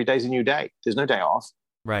because every day's a new day. There's no day off.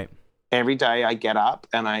 Right. Every day I get up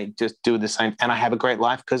and I just do the same. And I have a great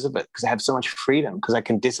life because of it, because I have so much freedom, because I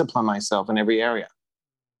can discipline myself in every area.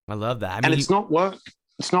 I love that. And it's not work.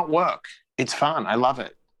 It's not work. It's fun. I love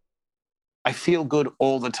it. I feel good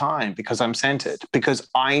all the time because I'm centered, because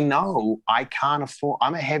I know I can't afford,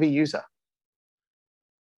 I'm a heavy user.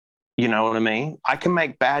 You know what I mean? I can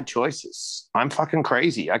make bad choices. I'm fucking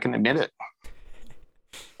crazy. I can admit it.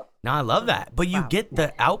 No, I love that. But you Wow. get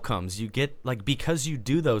the outcomes. You get, like, because you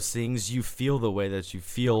do those things, you feel the way that you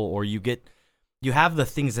feel, or you have the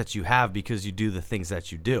things that you have because you do the things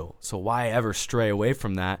that you do. So why ever stray away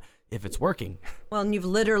from that if it's working? Well, and you've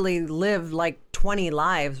literally lived like 20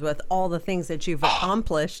 lives with all the things that you've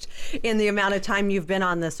accomplished in the amount of time you've been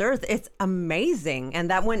on this earth. It's amazing. And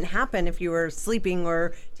that wouldn't happen if you were sleeping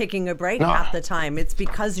or taking a break half the time. It's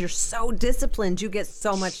because you're so disciplined. You get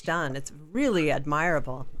so much done. It's really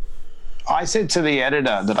admirable. I said to the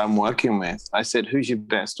editor that I'm working with, I said, who's your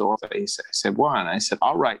best author? He said, one. I said,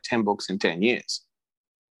 I'll write 10 books in 10 years.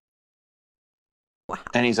 Wow.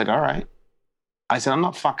 And he's like, all right. I said, I'm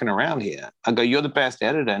not fucking around here. I go, you're the best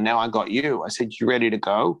editor. Now I got you. I said, you ready to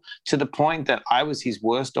go? To the point that I was his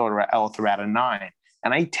worst author out of 9.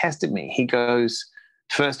 And he tested me. He goes,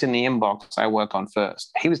 first in the inbox, I work on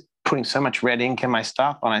first. He was putting so much red ink in my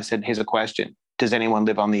stuff. And I said, here's a question. Does anyone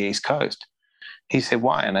live on the East Coast? He said,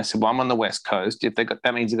 why? And I said, well, I'm on the West Coast.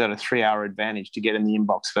 That means they've got a 3-hour advantage to get in the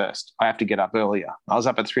inbox first. I have to get up earlier. I was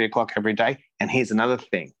up at 3 o'clock every day. And here's another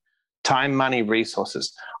thing. Time, money,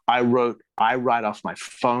 resources. I write off my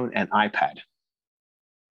phone and iPad.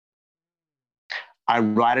 I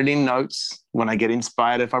write it in notes when I get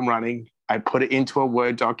inspired if I'm running. I put it into a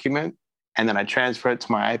Word document, and then I transfer it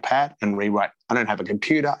to my iPad and rewrite. I don't have a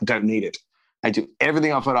computer. I don't need it. I do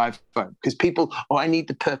everything off an iPhone because people, I need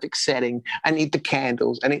the perfect setting. I need the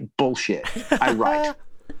candles. I need bullshit. I write.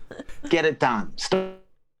 Get it done. Stop.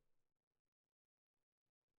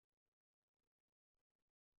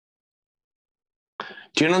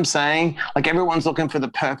 Do you know what I'm saying? Like, everyone's looking for the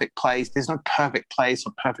perfect place. There's no perfect place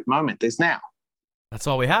or perfect moment. There's now. That's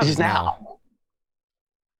all we have This is now.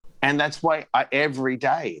 And that's why every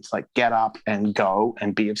day it's like, get up and go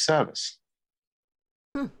and be of service.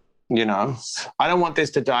 You know, I don't want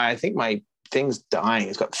this to die. I think my thing's dying.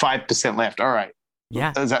 It's got 5% left. All right.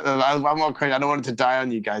 Yeah. I'm more crazy. I don't want it to die on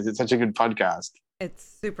you guys. It's such a good podcast. It's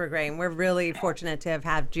super great. And we're really fortunate to have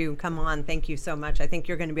had you come on. Thank you so much. I think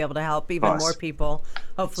you're going to be able to help even more people,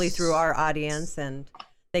 hopefully through our audience, and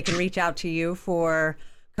they can reach out to you for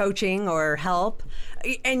coaching or help.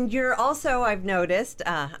 And you're also, I've noticed,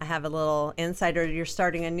 I have a little insider, you're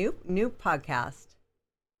starting a new podcast.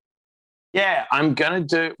 Yeah, I'm going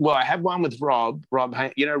to do, well, I have one with Rob,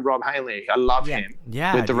 you know, Rob Haley. I love him.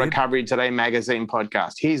 Yeah. With the Recovery Today magazine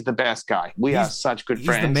podcast. He's the best guy. We are such good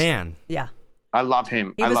friends. He's the man. Yeah. I love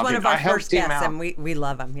him. He was one of our first guests, and we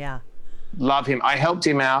love him. Yeah. Love him. I helped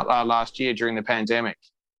him out last year during the pandemic.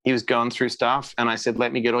 He was going through stuff, and I said,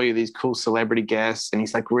 let me get all you these cool celebrity guests. And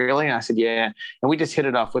he's like, really? And I said, yeah. And we just hit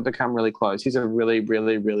it off. We've become really close. He's a really,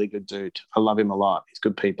 really, really good dude. I love him a lot. He's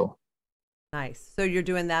good people. Nice. So you're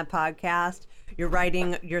doing that podcast. You're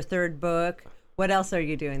writing your third book. What else are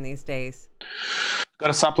you doing these days? Got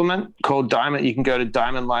a supplement called Diamond. You can go to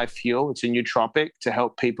Diamond Life Fuel. It's a nootropic to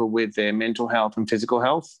help people with their mental health and physical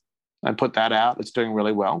health. I put that out. It's doing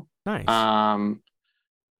really well. Nice.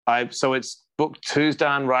 So it's book 2's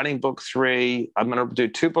done, writing book 3. I'm going to do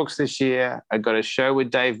 2 books this year. I got a show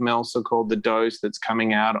with Dave Meltzer called The Dose that's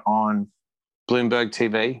coming out on Bloomberg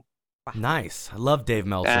TV. Nice. I love Dave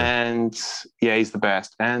Meltzer. And yeah, he's the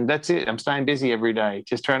best. And that's it. I'm staying busy every day,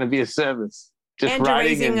 just trying to be of service. Just and you're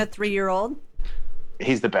writing raising a 3-year-old?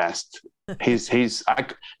 He's the best.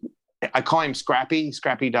 I call him Scrappy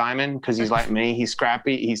Diamond, because he's like me. He's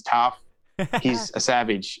scrappy. He's tough. He's a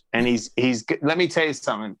savage. And he's. Let me tell you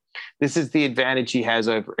something. This is the advantage he has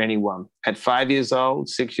over anyone. At 5 years old,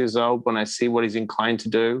 6 years old, when I see what he's inclined to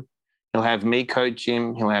do, he'll have me coach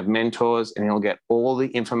him. He'll have mentors, and he'll get all the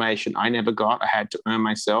information I never got. I had to earn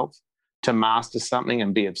myself to master something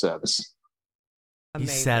and be of service.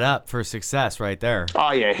 Amazing. He's set up for success right there.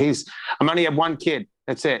 Oh yeah, I'm only have one kid.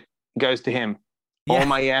 That's it. It goes to him. Yeah. All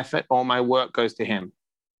my effort, all my work goes to him.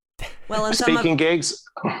 Well, and Speaking gigs,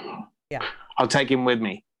 yeah, I'll take him with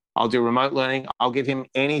me. I'll do remote learning. I'll give him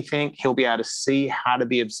anything. He'll be able to see how to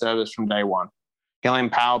be of service from day one. He'll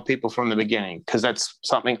empower people from the beginning, because that's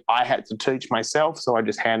something I had to teach myself. So I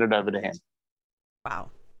just hand it over to him. Wow.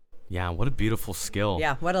 Yeah, what a beautiful skill.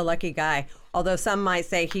 Yeah, what a lucky guy. Although some might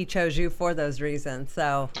say he chose you for those reasons.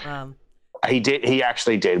 So He did. He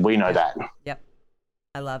actually did. We know that. Yep.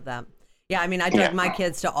 I love that. Yeah, I mean, I drug my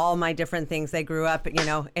kids to all my different things. They grew up,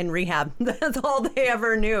 in rehab. That's all they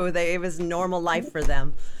ever knew. It was normal life for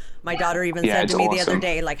them. My daughter even said to me the other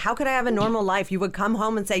day, like, how could I have a normal life? You would come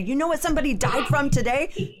home and say, you know what somebody died from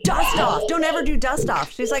today? Dust off. Don't ever do dust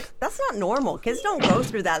off. She's like, that's not normal. Kids don't go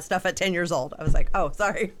through that stuff at 10 years old. I was like, oh,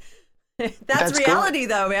 sorry. That's reality,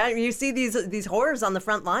 though, man. You see these horrors on the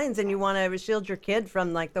front lines, and you want to shield your kid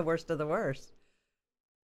from like the worst of the worst.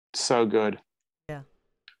 So good. Yeah.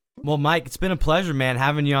 Well, Mike, it's been a pleasure, man,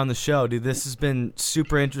 having you on the show, dude. This has been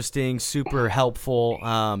super interesting, super helpful.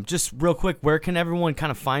 Just real quick, where can everyone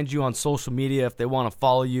kind of find you on social media if they want to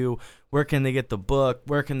follow you? Where can they get the book?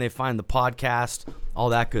 Where can they find the podcast? All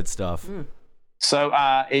that good stuff. So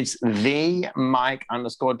it's the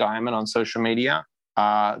Mike_Diamond on social media.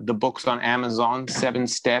 The book's on Amazon, 7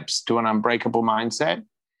 Steps to an Unbreakable Mindset,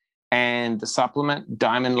 and the supplement,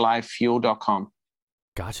 diamondlifefuel.com.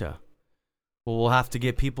 Gotcha. Well, we'll have to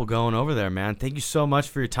get people going over there, man. Thank you so much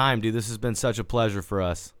for your time, dude. This has been such a pleasure for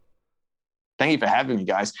us. Thank you for having me,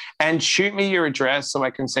 guys. And shoot me your address so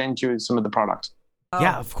I can send you some of the products. Oh,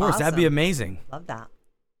 yeah, of course. awesome. That'd be amazing. Love that.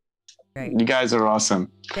 Great. You guys are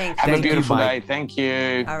awesome. Thanks. Have a Thank you, beautiful day. Mike. Thank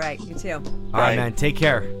you. All right, you too. All right, man. Take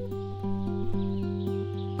care.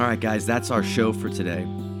 All right, guys, that's our show for today.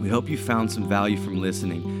 We hope you found some value from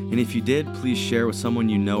listening. And if you did, please share with someone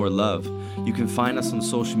you know or love. You can find us on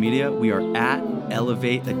social media. We are at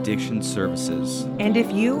Elevate Addiction Services. And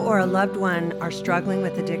if you or a loved one are struggling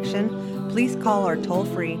with addiction, please call our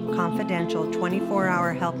toll-free, confidential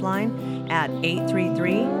 24-hour helpline at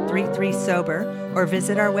 833-33-SOBER or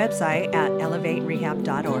visit our website at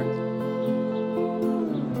elevaterehab.org.